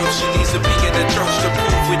to earth. She needs to be in the church to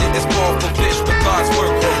prove we didn't spawn from fish, but God's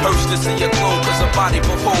work. Urge to see her glow, cause her body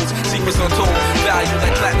beholds secrets untold. Value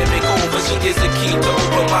like platinum and gold, but she is the key to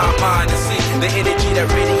open my mind and see the energy that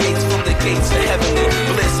radiates from the gates of heavenly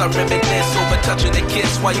bliss. I reminisce over touching the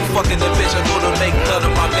kiss while you fucking the bitch. I'm gonna make none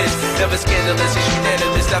of my miss. Never scandalous, it's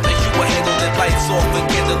unanimous. After you were handling lights off and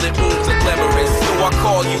kindling moves are glamorous. So I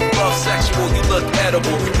call you love sexual, you look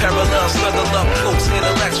edible. Parallel, snuggle up close,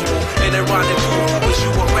 intellectual. In a rendezvous, wish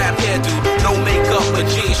you a rap hairdo. No makeup, a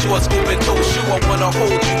jeans, shorts, open toe shoe. I wanna hold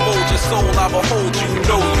you, mold your soul, I behold you,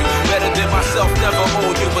 know you. Better than myself, never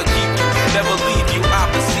own you, but keep you. Never leave you, I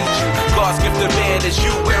beseech you. God's gift to man is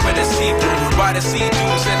you wearing a see-through. By the sea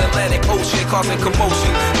dunes in Atlantic Ocean, causing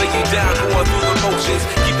commotion. Lay you down, going through the motions.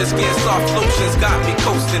 Keep the skin soft lotions, got me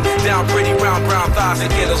coasting. Down pretty round brown thighs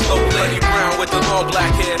and get a slow lady brown with the long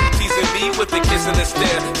black hair. Teasing me with the kiss and the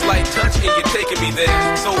stare. Slight touch and you're taking me there.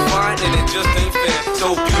 So fine and it just ain't fair.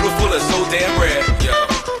 So beautiful and so damn rare. Yo.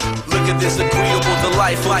 Look at this agreeable,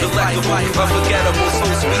 delightful, delectable, unforgettable, so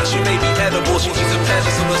sweet she may be edible. She's a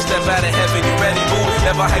pedestal, a step out of heaven. You ready, boo?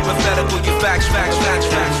 Never hypothetical, you facts.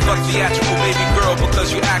 Fuck theatrical, baby girl,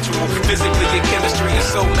 because you actual. Physically, your chemistry is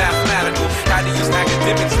so mathematical. How to use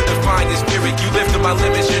academics to define your spirit. You lifted my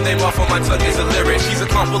limits, your name off on my tongue is a lyric. She's a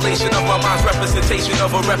compilation of my mind's representation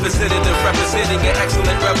of a representative, representing an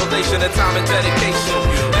excellent revelation of time and dedication.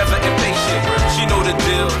 Never impatient, she know the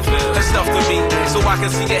deal. Herself to me, so I can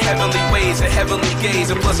see it heavenly ways and heavenly gaze.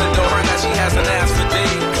 And plus I know her now, she has an ass for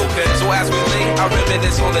days. Okay, so as we lay, I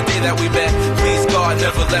reminisce on the day that we met. Please God,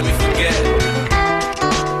 never let me forget.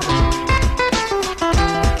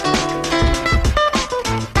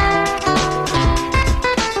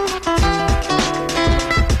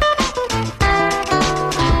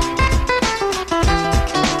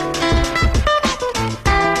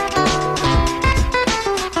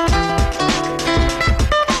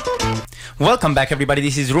 Welcome back, everybody.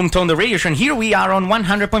 This is Room Tone, the radio show, and here we are on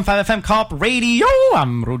 100.5 FM Co-op Radio.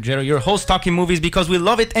 I'm Ruggiero, your host, talking movies because we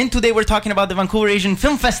love it. And today we're talking about the Vancouver Asian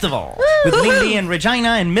Film Festival with Lily and Regina,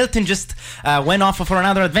 and Milton just went off for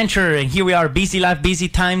another adventure, and here we are, busy life, busy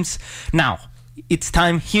times. Now, it's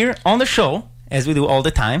time here on the show, as we do all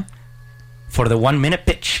the time, for the 1 minute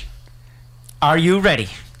pitch. Are you ready?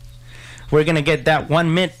 We're going to get that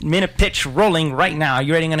 1 minute pitch rolling right now. Are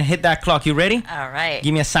you ready? I'm going to hit that clock. You ready? All right.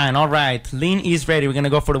 Give me a sign. All right. Lynn is ready. We're going to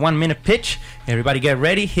go for the 1 minute pitch. Everybody get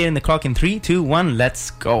ready. Hitting the clock in 3, 2, 1.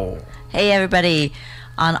 Let's go. Hey, everybody.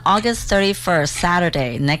 On August 31st,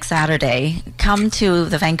 Saturday, next Saturday, come to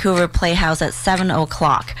the Vancouver Playhouse at 7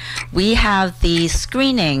 o'clock. We have the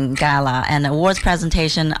screening gala and awards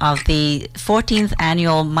presentation of the 14th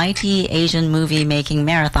annual Mighty Asian Movie Making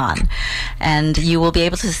Marathon. And you will be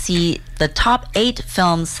able to see the top 8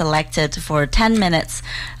 films selected for 10 minutes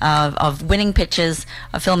of winning pitches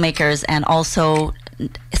of filmmakers, and also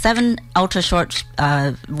 7 ultra short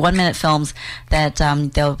 1 minute films that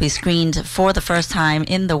they'll be screened for the first time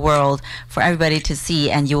in the world for everybody to see.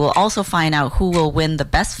 And you will also find out who will win the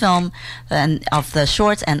best film of the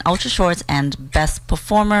shorts and ultra shorts, and best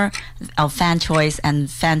performer of fan choice, and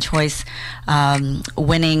fan choice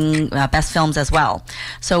winning best films as well.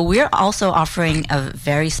 So we're also offering a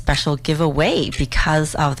very special giveaway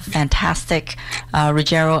because of the fantastic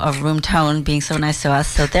Ruggiero of Room Tone being so nice to us.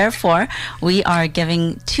 So therefore, we are giving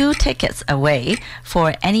 2 tickets away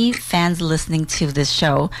for any fans listening to this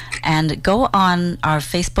show. And go on our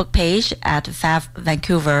Facebook page at Fav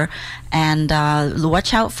Vancouver and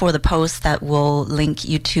watch out for the post that will link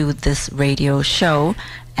you to this radio show,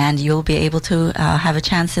 and you'll be able to have a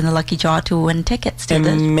chance in the lucky draw to win tickets to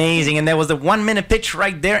this. Amazing. And that was the 1 minute pitch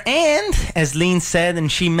right there. And as Lynn said, and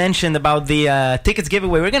she mentioned about the tickets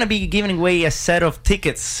giveaway, we're going to be giving away a set of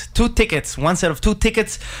tickets, 2 tickets, 1 set of 2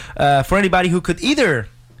 tickets for anybody who could either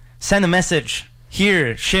send a message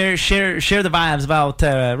here, share the vibes about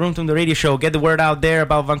Room Tone, the radio show, get the word out there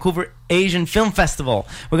about Vancouver Asian Film Festival.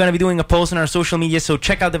 We're going to be doing a post on our social media, so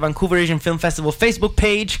check out the Vancouver Asian Film Festival Facebook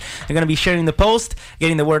page. They're going to be sharing the post,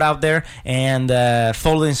 getting the word out there, and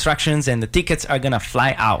follow the instructions, and the tickets are going to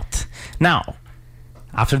fly out. Now,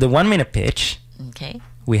 after the 1 minute pitch, Okay.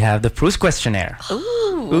 we have the Proust questionnaire.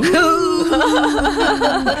 Ooh.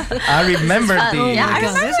 I remember the... Yeah, I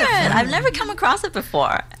remember it. I've never come across it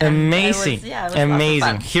before. And Amazing. it was lots of Amazing.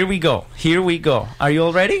 fun. Here we go. Are you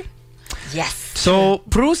all ready? Yes. So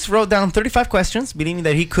Proust wrote down 35 questions, believing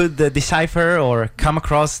that he could decipher or come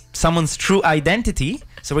across someone's true identity.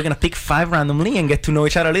 So we're going to pick 5 randomly and get to know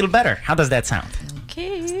each other a little better. How does that sound?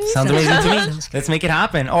 Okay. Sounds amazing to me. Let's make it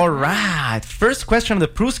happen. All right. First question of the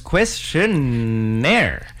Proust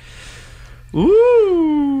questionnaire.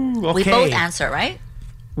 Ooh. Okay. We both answer, right?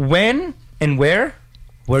 When and where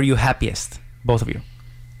were you happiest? Both of you.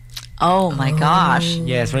 Oh my gosh.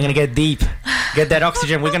 Yes, we're going to get deep. Get that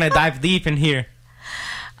oxygen. We're going to dive deep in here.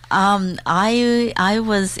 I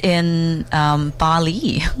was in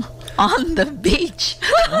Bali on the beach.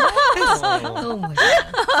 Oh my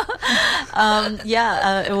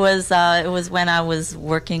God. It was when I was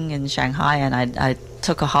working in Shanghai, and I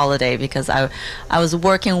took a holiday because I was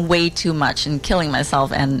working way too much and killing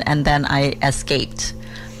myself, and then I escaped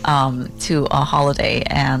to a holiday,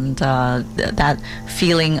 and that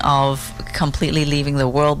feeling of completely leaving the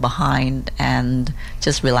world behind and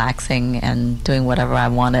just relaxing and doing whatever I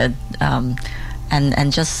wanted,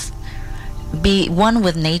 and just be one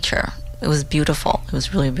with nature. It was beautiful. It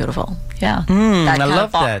was really beautiful. Yeah. I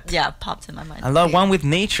love that. Yeah, popped in my mind. I love one with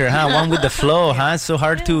nature, huh? One with the flow, huh? It's so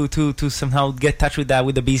hard to somehow get touch with that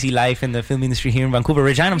with the busy life in the film industry here in Vancouver.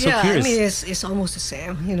 Regina, I'm so curious. I mean, it's almost the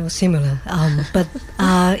same, similar. But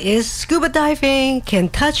is scuba diving, can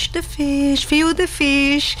touch the fish, feel the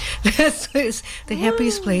fish. That's the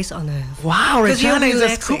happiest place on earth. Wow, 'Cause you're Regina is a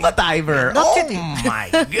relaxing. scuba diver. Not Oh today. my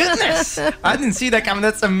goodness. I didn't see that coming.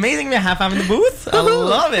 That's amazing. We have him in the booth. I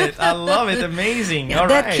love it. Amazing. Yeah, All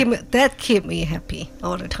right. that keep me happy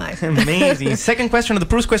all the time. Amazing. Second question of the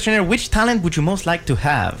Proust questionnaire. Which talent would you most like to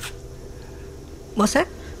have? What's that?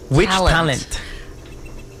 Which Talent. talent?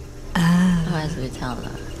 Oh, has to be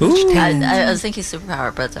talent. Ooh. I was thinking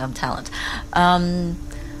superpower, but talent.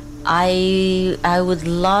 I would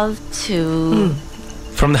love to.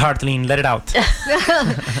 From the heart, Lean. Let it out.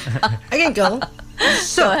 I can go.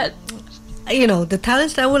 Go ahead. the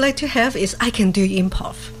talents that I would like to have is I can do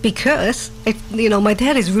improv because my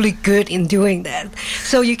dad is really good in doing that.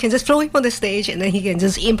 So you can just throw him on the stage and then he can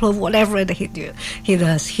just improv whatever that he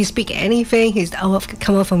does. He speak anything. He's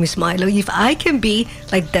come out from his mind. If I can be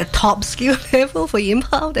like that top skill level for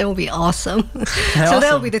improv, that would be awesome. So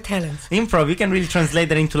that would be the talent. Improv, you can really translate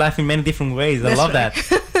that into life in many different ways. I love that.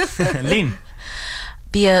 Lynn.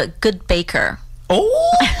 Be a good baker.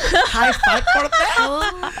 Oh, high five for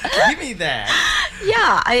that. Give me that.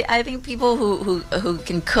 Yeah, I think people who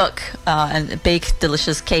can cook and bake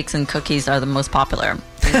delicious cakes and cookies are the most popular.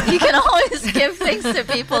 You can always give things to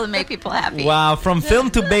people and make people happy. Wow, from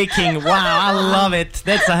film to baking. Wow, I love it.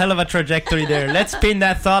 That's a hell of a trajectory there. Let's pin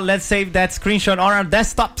that thought. Let's save that screenshot on our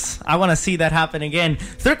desktops. I want to see that happen again.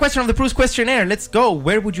 Third question of the Proust questionnaire. Let's go.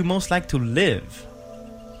 Where would you most like to live?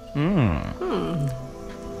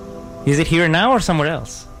 Is it here now or somewhere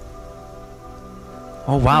else?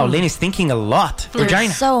 Oh, wow. Lynn is thinking a lot. There's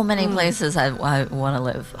Regina. so many places I want to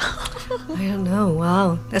live. I don't know.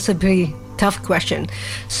 Wow, that's a pretty tough question.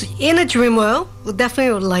 So in a dream world, we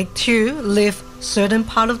definitely would like to live certain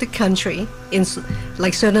part of the country in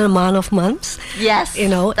like certain amount of months. Yes,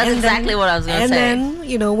 that's exactly what I was going to say. And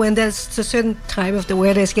then, when there's a certain time of the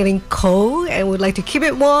weather is getting cold and we'd like to keep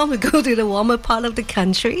it warm, we go to the warmer part of the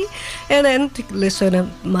country and then to live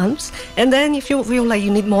certain months. And then if you feel like you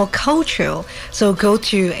need more culture, so go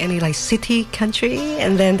to any like city country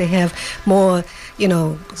and then they have more,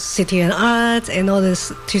 city and arts and all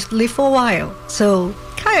this to live for a while. So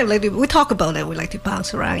kind of like we talk about that, we like to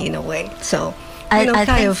bounce around in a way. So I kind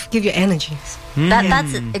think of give you energy.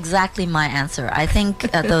 That's exactly my answer. I think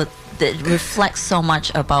it reflects so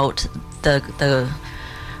much about the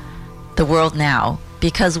world now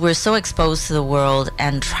because we're so exposed to the world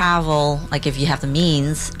and travel. Like if you have the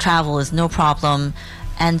means, travel is no problem.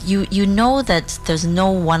 And you know that there's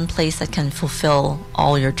no one place that can fulfill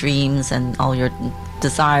all your dreams and all your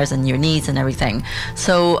desires and your needs and everything.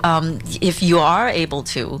 So if you are able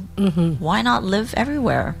to, why not live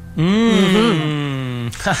everywhere?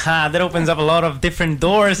 That opens up a lot of different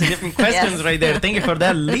doors and different questions right there. Thank you for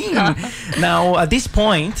that, Lynn. Now, at this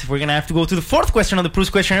point, we're going to have to go to the fourth question of the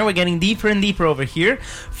Proust questionnaire. We're getting deeper and deeper over here.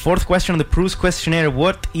 Fourth question of the Proust questionnaire.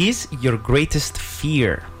 What is your greatest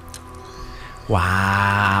fear?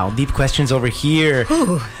 Wow, deep questions over here.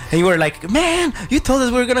 And you were like, man, you told us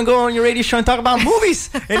we were going to go on your radio show and talk about movies.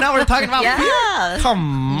 And now we're talking about fear? Come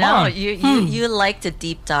on. No, you like to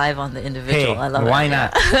deep dive on the individual. Hey, I love why it.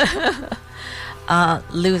 not?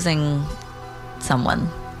 Losing someone.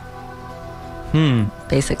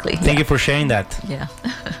 Basically. Thank you for sharing that. Yeah.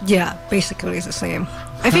 Yeah, basically it's the same.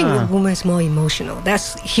 I think a woman is more emotional.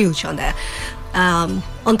 That's huge on that.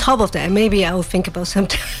 On top of that, maybe I will think about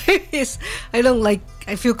sometimes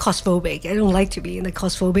I feel claustrophobic. I don't like to be in the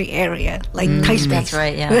claustrophobic area, like tight space. That's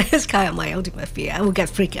right, yeah. That's kind of my ultimate fear. I will get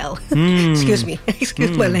freaked out. Excuse me.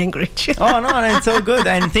 Excuse my language. Oh, no, it's so good.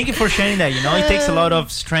 And thank you for sharing that. It takes a lot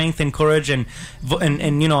of strength and courage and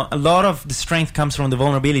a lot of the strength comes from the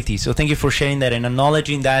vulnerability. So thank you for sharing that and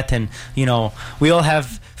acknowledging that. And, we all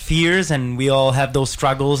have fears and we all have those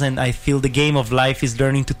struggles, and I feel the game of life is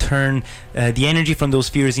learning to turn the energy from those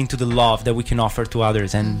fears into the love that we can offer to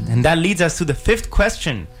others, and that leads us to the fifth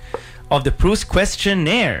question of the Proust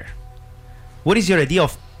questionnaire. What is your idea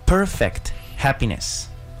of perfect happiness?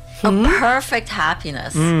 A perfect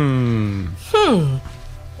happiness.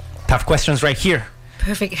 Tough questions right here.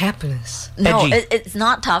 Perfect happiness. No, Edgy. it's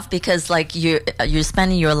not tough because like you're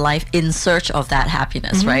spending your life in search of that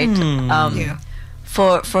happiness, right? Yeah.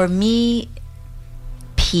 For me,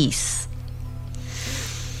 peace.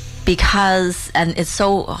 Because, and it's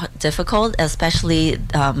so difficult, especially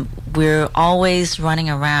we're always running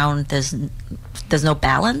around. There's no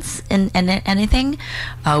balance in anything.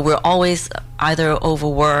 We're always either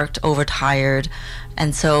overworked, overtired.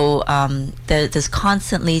 And so there's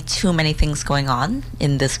constantly too many things going on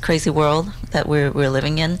in this crazy world that we're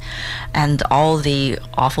living in, and all the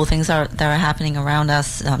awful things that are happening around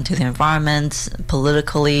us, to the environment,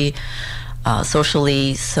 politically,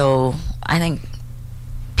 socially. So I think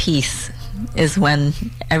peace is when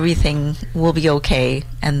everything will be okay,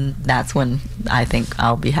 and that's when I think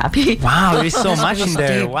I'll be happy. Wow, there's so much in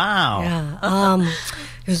there. Deep. Wow. Yeah.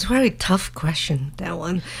 It was a very tough question, that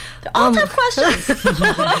one. All tough questions.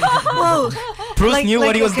 Well, Proust knew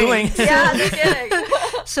what he was doing. Yeah, no kidding.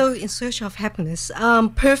 So in search of happiness,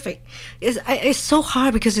 perfect. It's so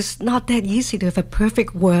hard because it's not that easy to have a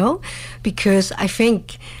perfect world, because I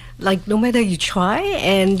think like no matter you try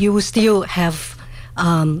and you will still have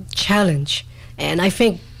challenge. And I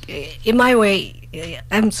think in my way,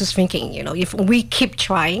 I'm just thinking, if we keep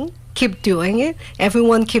trying, keep doing it.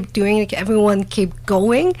 Everyone keep doing it. Everyone keep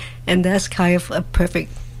going, and that's kind of a perfect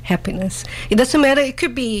happiness. It doesn't matter. It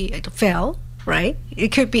could be a fail, right? It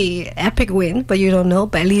could be epic win, but you don't know.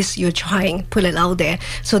 But at least you're trying, put it out there.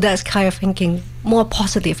 So that's kind of thinking more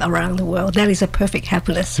positive around the world. That is a perfect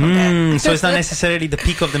happiness for that. So it's not necessarily the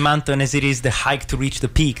peak of the mountain as it is the hike to reach the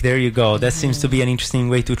peak. There you go. That seems to be an interesting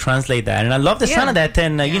way to translate that. And I love the sound of that.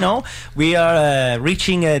 And, you know, we are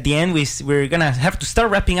reaching the end. We're going to have to start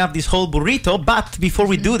wrapping up this whole burrito. But before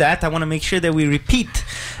we do that, I want to make sure that we repeat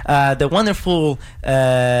the wonderful,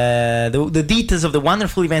 the details of the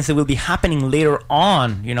wonderful events that will be happening later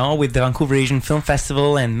on, you know, with the Vancouver Asian Film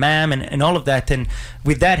Festival and MAM and all of that. And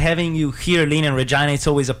with that, having you here, Lynn and Regina, it's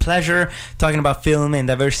always a pleasure talking about film and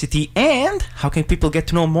diversity. And how can people get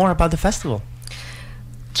to know more about the festival?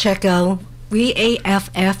 Check out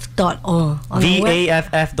vaff.org.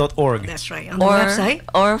 vaff.org. That's right, on the website.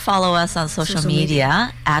 Or follow us on social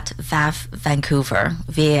media at VAF Vancouver,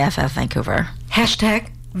 VAFF Vancouver. Hashtag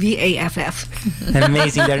VAFF.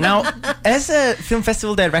 Amazing there. Now, as a film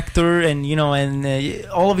festival director, and you know, and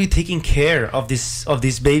all of you taking care of this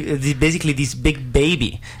basically this big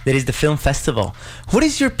baby that is the film festival, what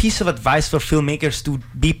is your piece of advice for filmmakers to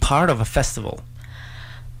be part of a festival?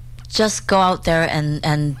 Just go out there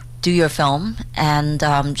and do your film and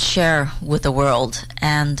share with the world,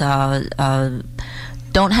 and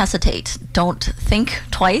don't hesitate. Don't think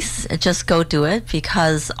twice. Just go do it,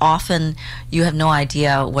 because often you have no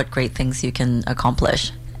idea what great things you can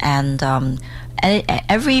accomplish. And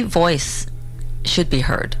every voice should be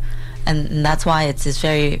heard. And that's why it's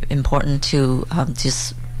very important to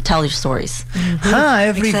just tell your stories.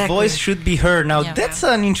 Every voice should be heard. Now, that's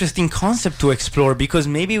an interesting concept to explore, because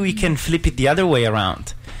maybe we can flip it the other way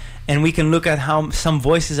around. And we can look at how some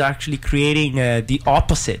voices are actually creating the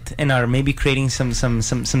opposite, and are maybe creating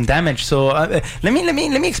some damage. So let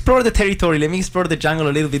me explore the territory. Let me explore the jungle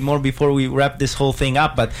a little bit more before we wrap this whole thing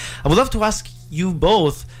up. But I would love to ask you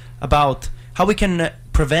both about how we can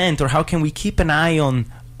prevent, or how can we keep an eye on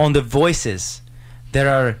the voices that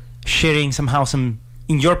are sharing somehow some,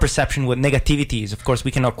 in your perception, what negativity is. Of course,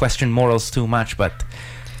 we cannot question morals too much, but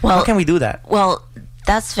how can we do that? Well,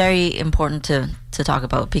 that's very important to talk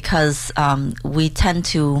about, because we tend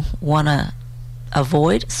to want to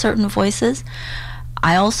avoid certain voices.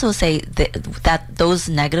 I also say that those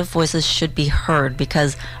negative voices should be heard,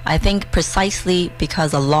 because I think precisely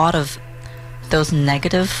because a lot of those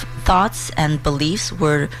negative thoughts and beliefs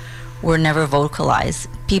were never vocalized,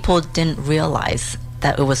 people didn't realize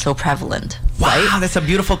that it was so prevalent. Wow, right? That's a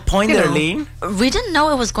beautiful point there, Lee. We didn't know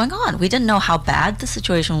it was going on. We didn't know how bad the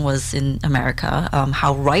situation was in America,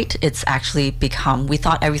 how right it's actually become. We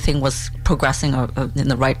thought everything was progressing in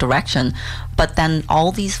the right direction, but then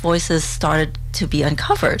all these voices started to be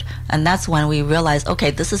uncovered, and that's when we realized, okay,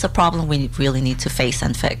 this is a problem we really need to face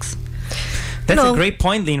and fix. That's a great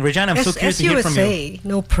point, Lynn. Regina, I'm so curious to hear from you. As you would say,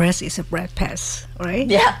 no press is a bad press, right?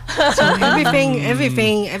 Yeah. So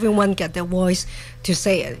everything, everyone got their voice to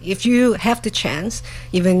say it. If you have the chance,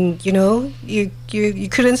 even, you know, you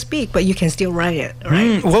couldn't speak, but you can still write it,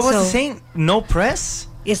 right? What was the saying? No press?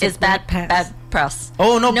 It's bad press.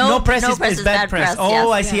 Oh, no press is bad press.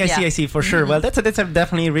 Oh, yes. I see, for sure. Well, that's a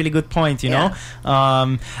definitely a really good point, you know.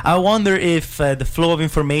 I wonder if the flow of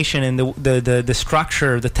information and the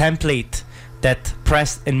structure, the template that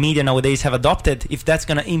press and media nowadays have adopted, if that's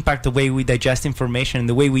going to impact the way we digest information and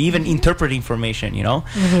the way we even interpret information, you know.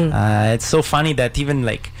 It's so funny that even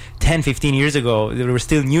like 10, 15 years ago, there were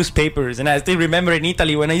still newspapers, and I still remember in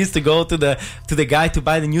Italy when I used to go to the guy to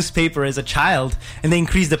buy the newspaper as a child, and they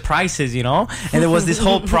increased the prices, you know, and there was this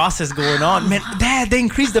whole process going on. Man, Dad, they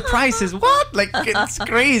increased the prices. What? Like, it's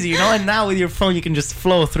crazy, you know. And now with your phone, you can just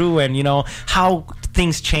flow through, and you know how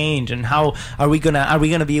things change, and how are we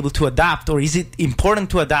gonna be able to adapt, or is it important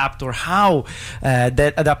to adapt, or how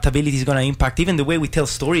that adaptability is gonna impact even the way we tell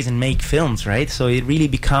stories and make films, right? So it really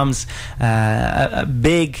becomes a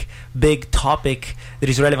big topic that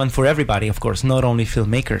is relevant for everybody, of course, not only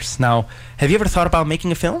filmmakers. Now, have you ever thought about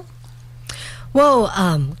making a film? Well,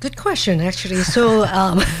 good question, actually. So,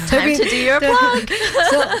 time to do your plug.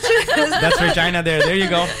 That's Regina there. There you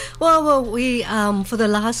go. Well, we for the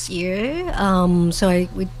last year,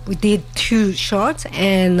 we did 2 shorts,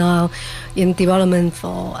 and in development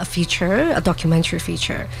for a documentary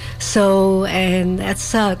feature. So, and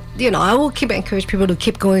that's you know, I will keep encourage people to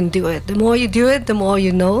keep going and do it. The more you do it, the more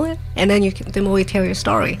you know it, and then the more you tell your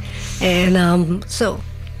story. And so.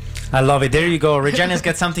 I love it. There you go. Regina's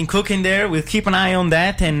got something cooking there. We'll keep an eye on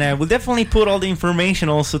that, and we'll definitely put all the information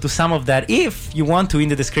also to some of that if you want to in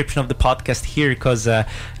the description of the podcast here, because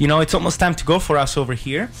it's almost time to go for us over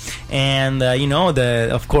here, and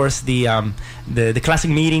of course the classic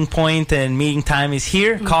meeting point and meeting time is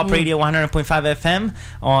here. Co-op Radio 100.5 FM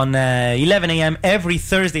on 11 a.m. every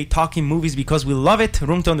Thursday, talking movies because we love it.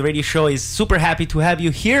 Room Tone, the radio show, is super happy to have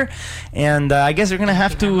you here, and I guess we're gonna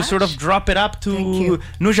have to sort of drop it up to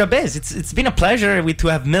Nujabes. It's been a pleasure to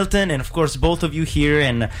have Milton and of course both of you here,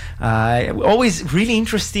 and always really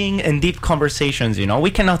interesting and deep conversations.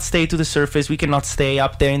 We cannot stay to the surface, we cannot stay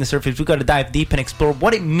up there in the surface. We got to dive deep and explore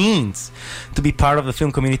what it means to be part of the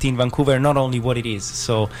film community in Vancouver, not only what it is.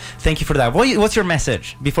 So thank you for that. What's your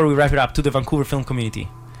message before we wrap it up to the Vancouver film community?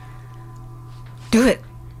 Do it.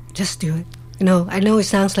 Just do it. I know it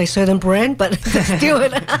sounds like certain brand, but just do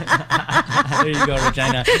it. There you go,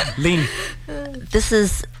 Regina. Lynn. This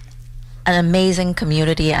is an amazing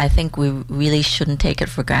community. I think we really shouldn't take it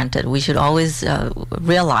for granted. We should always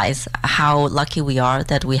realize how lucky we are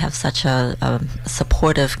that we have such a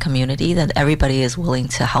supportive community, that everybody is willing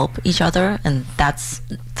to help each other, and that's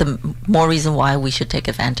the more reason why we should take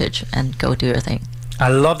advantage and go do your thing. I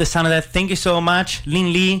love the sound of that. Thank you so much,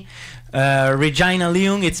 Lynn Lee. Regina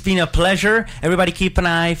Leung, it's been a pleasure. Everybody keep an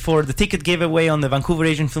eye for the ticket giveaway on the Vancouver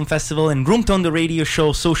Asian Film Festival and Room Tone, the radio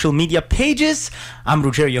show social media pages. I'm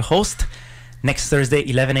Ruggero, your host. Next Thursday,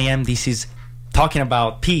 11 a.m. This is Talking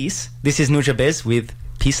About Peace. This is Nujabes with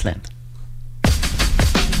Peaceland.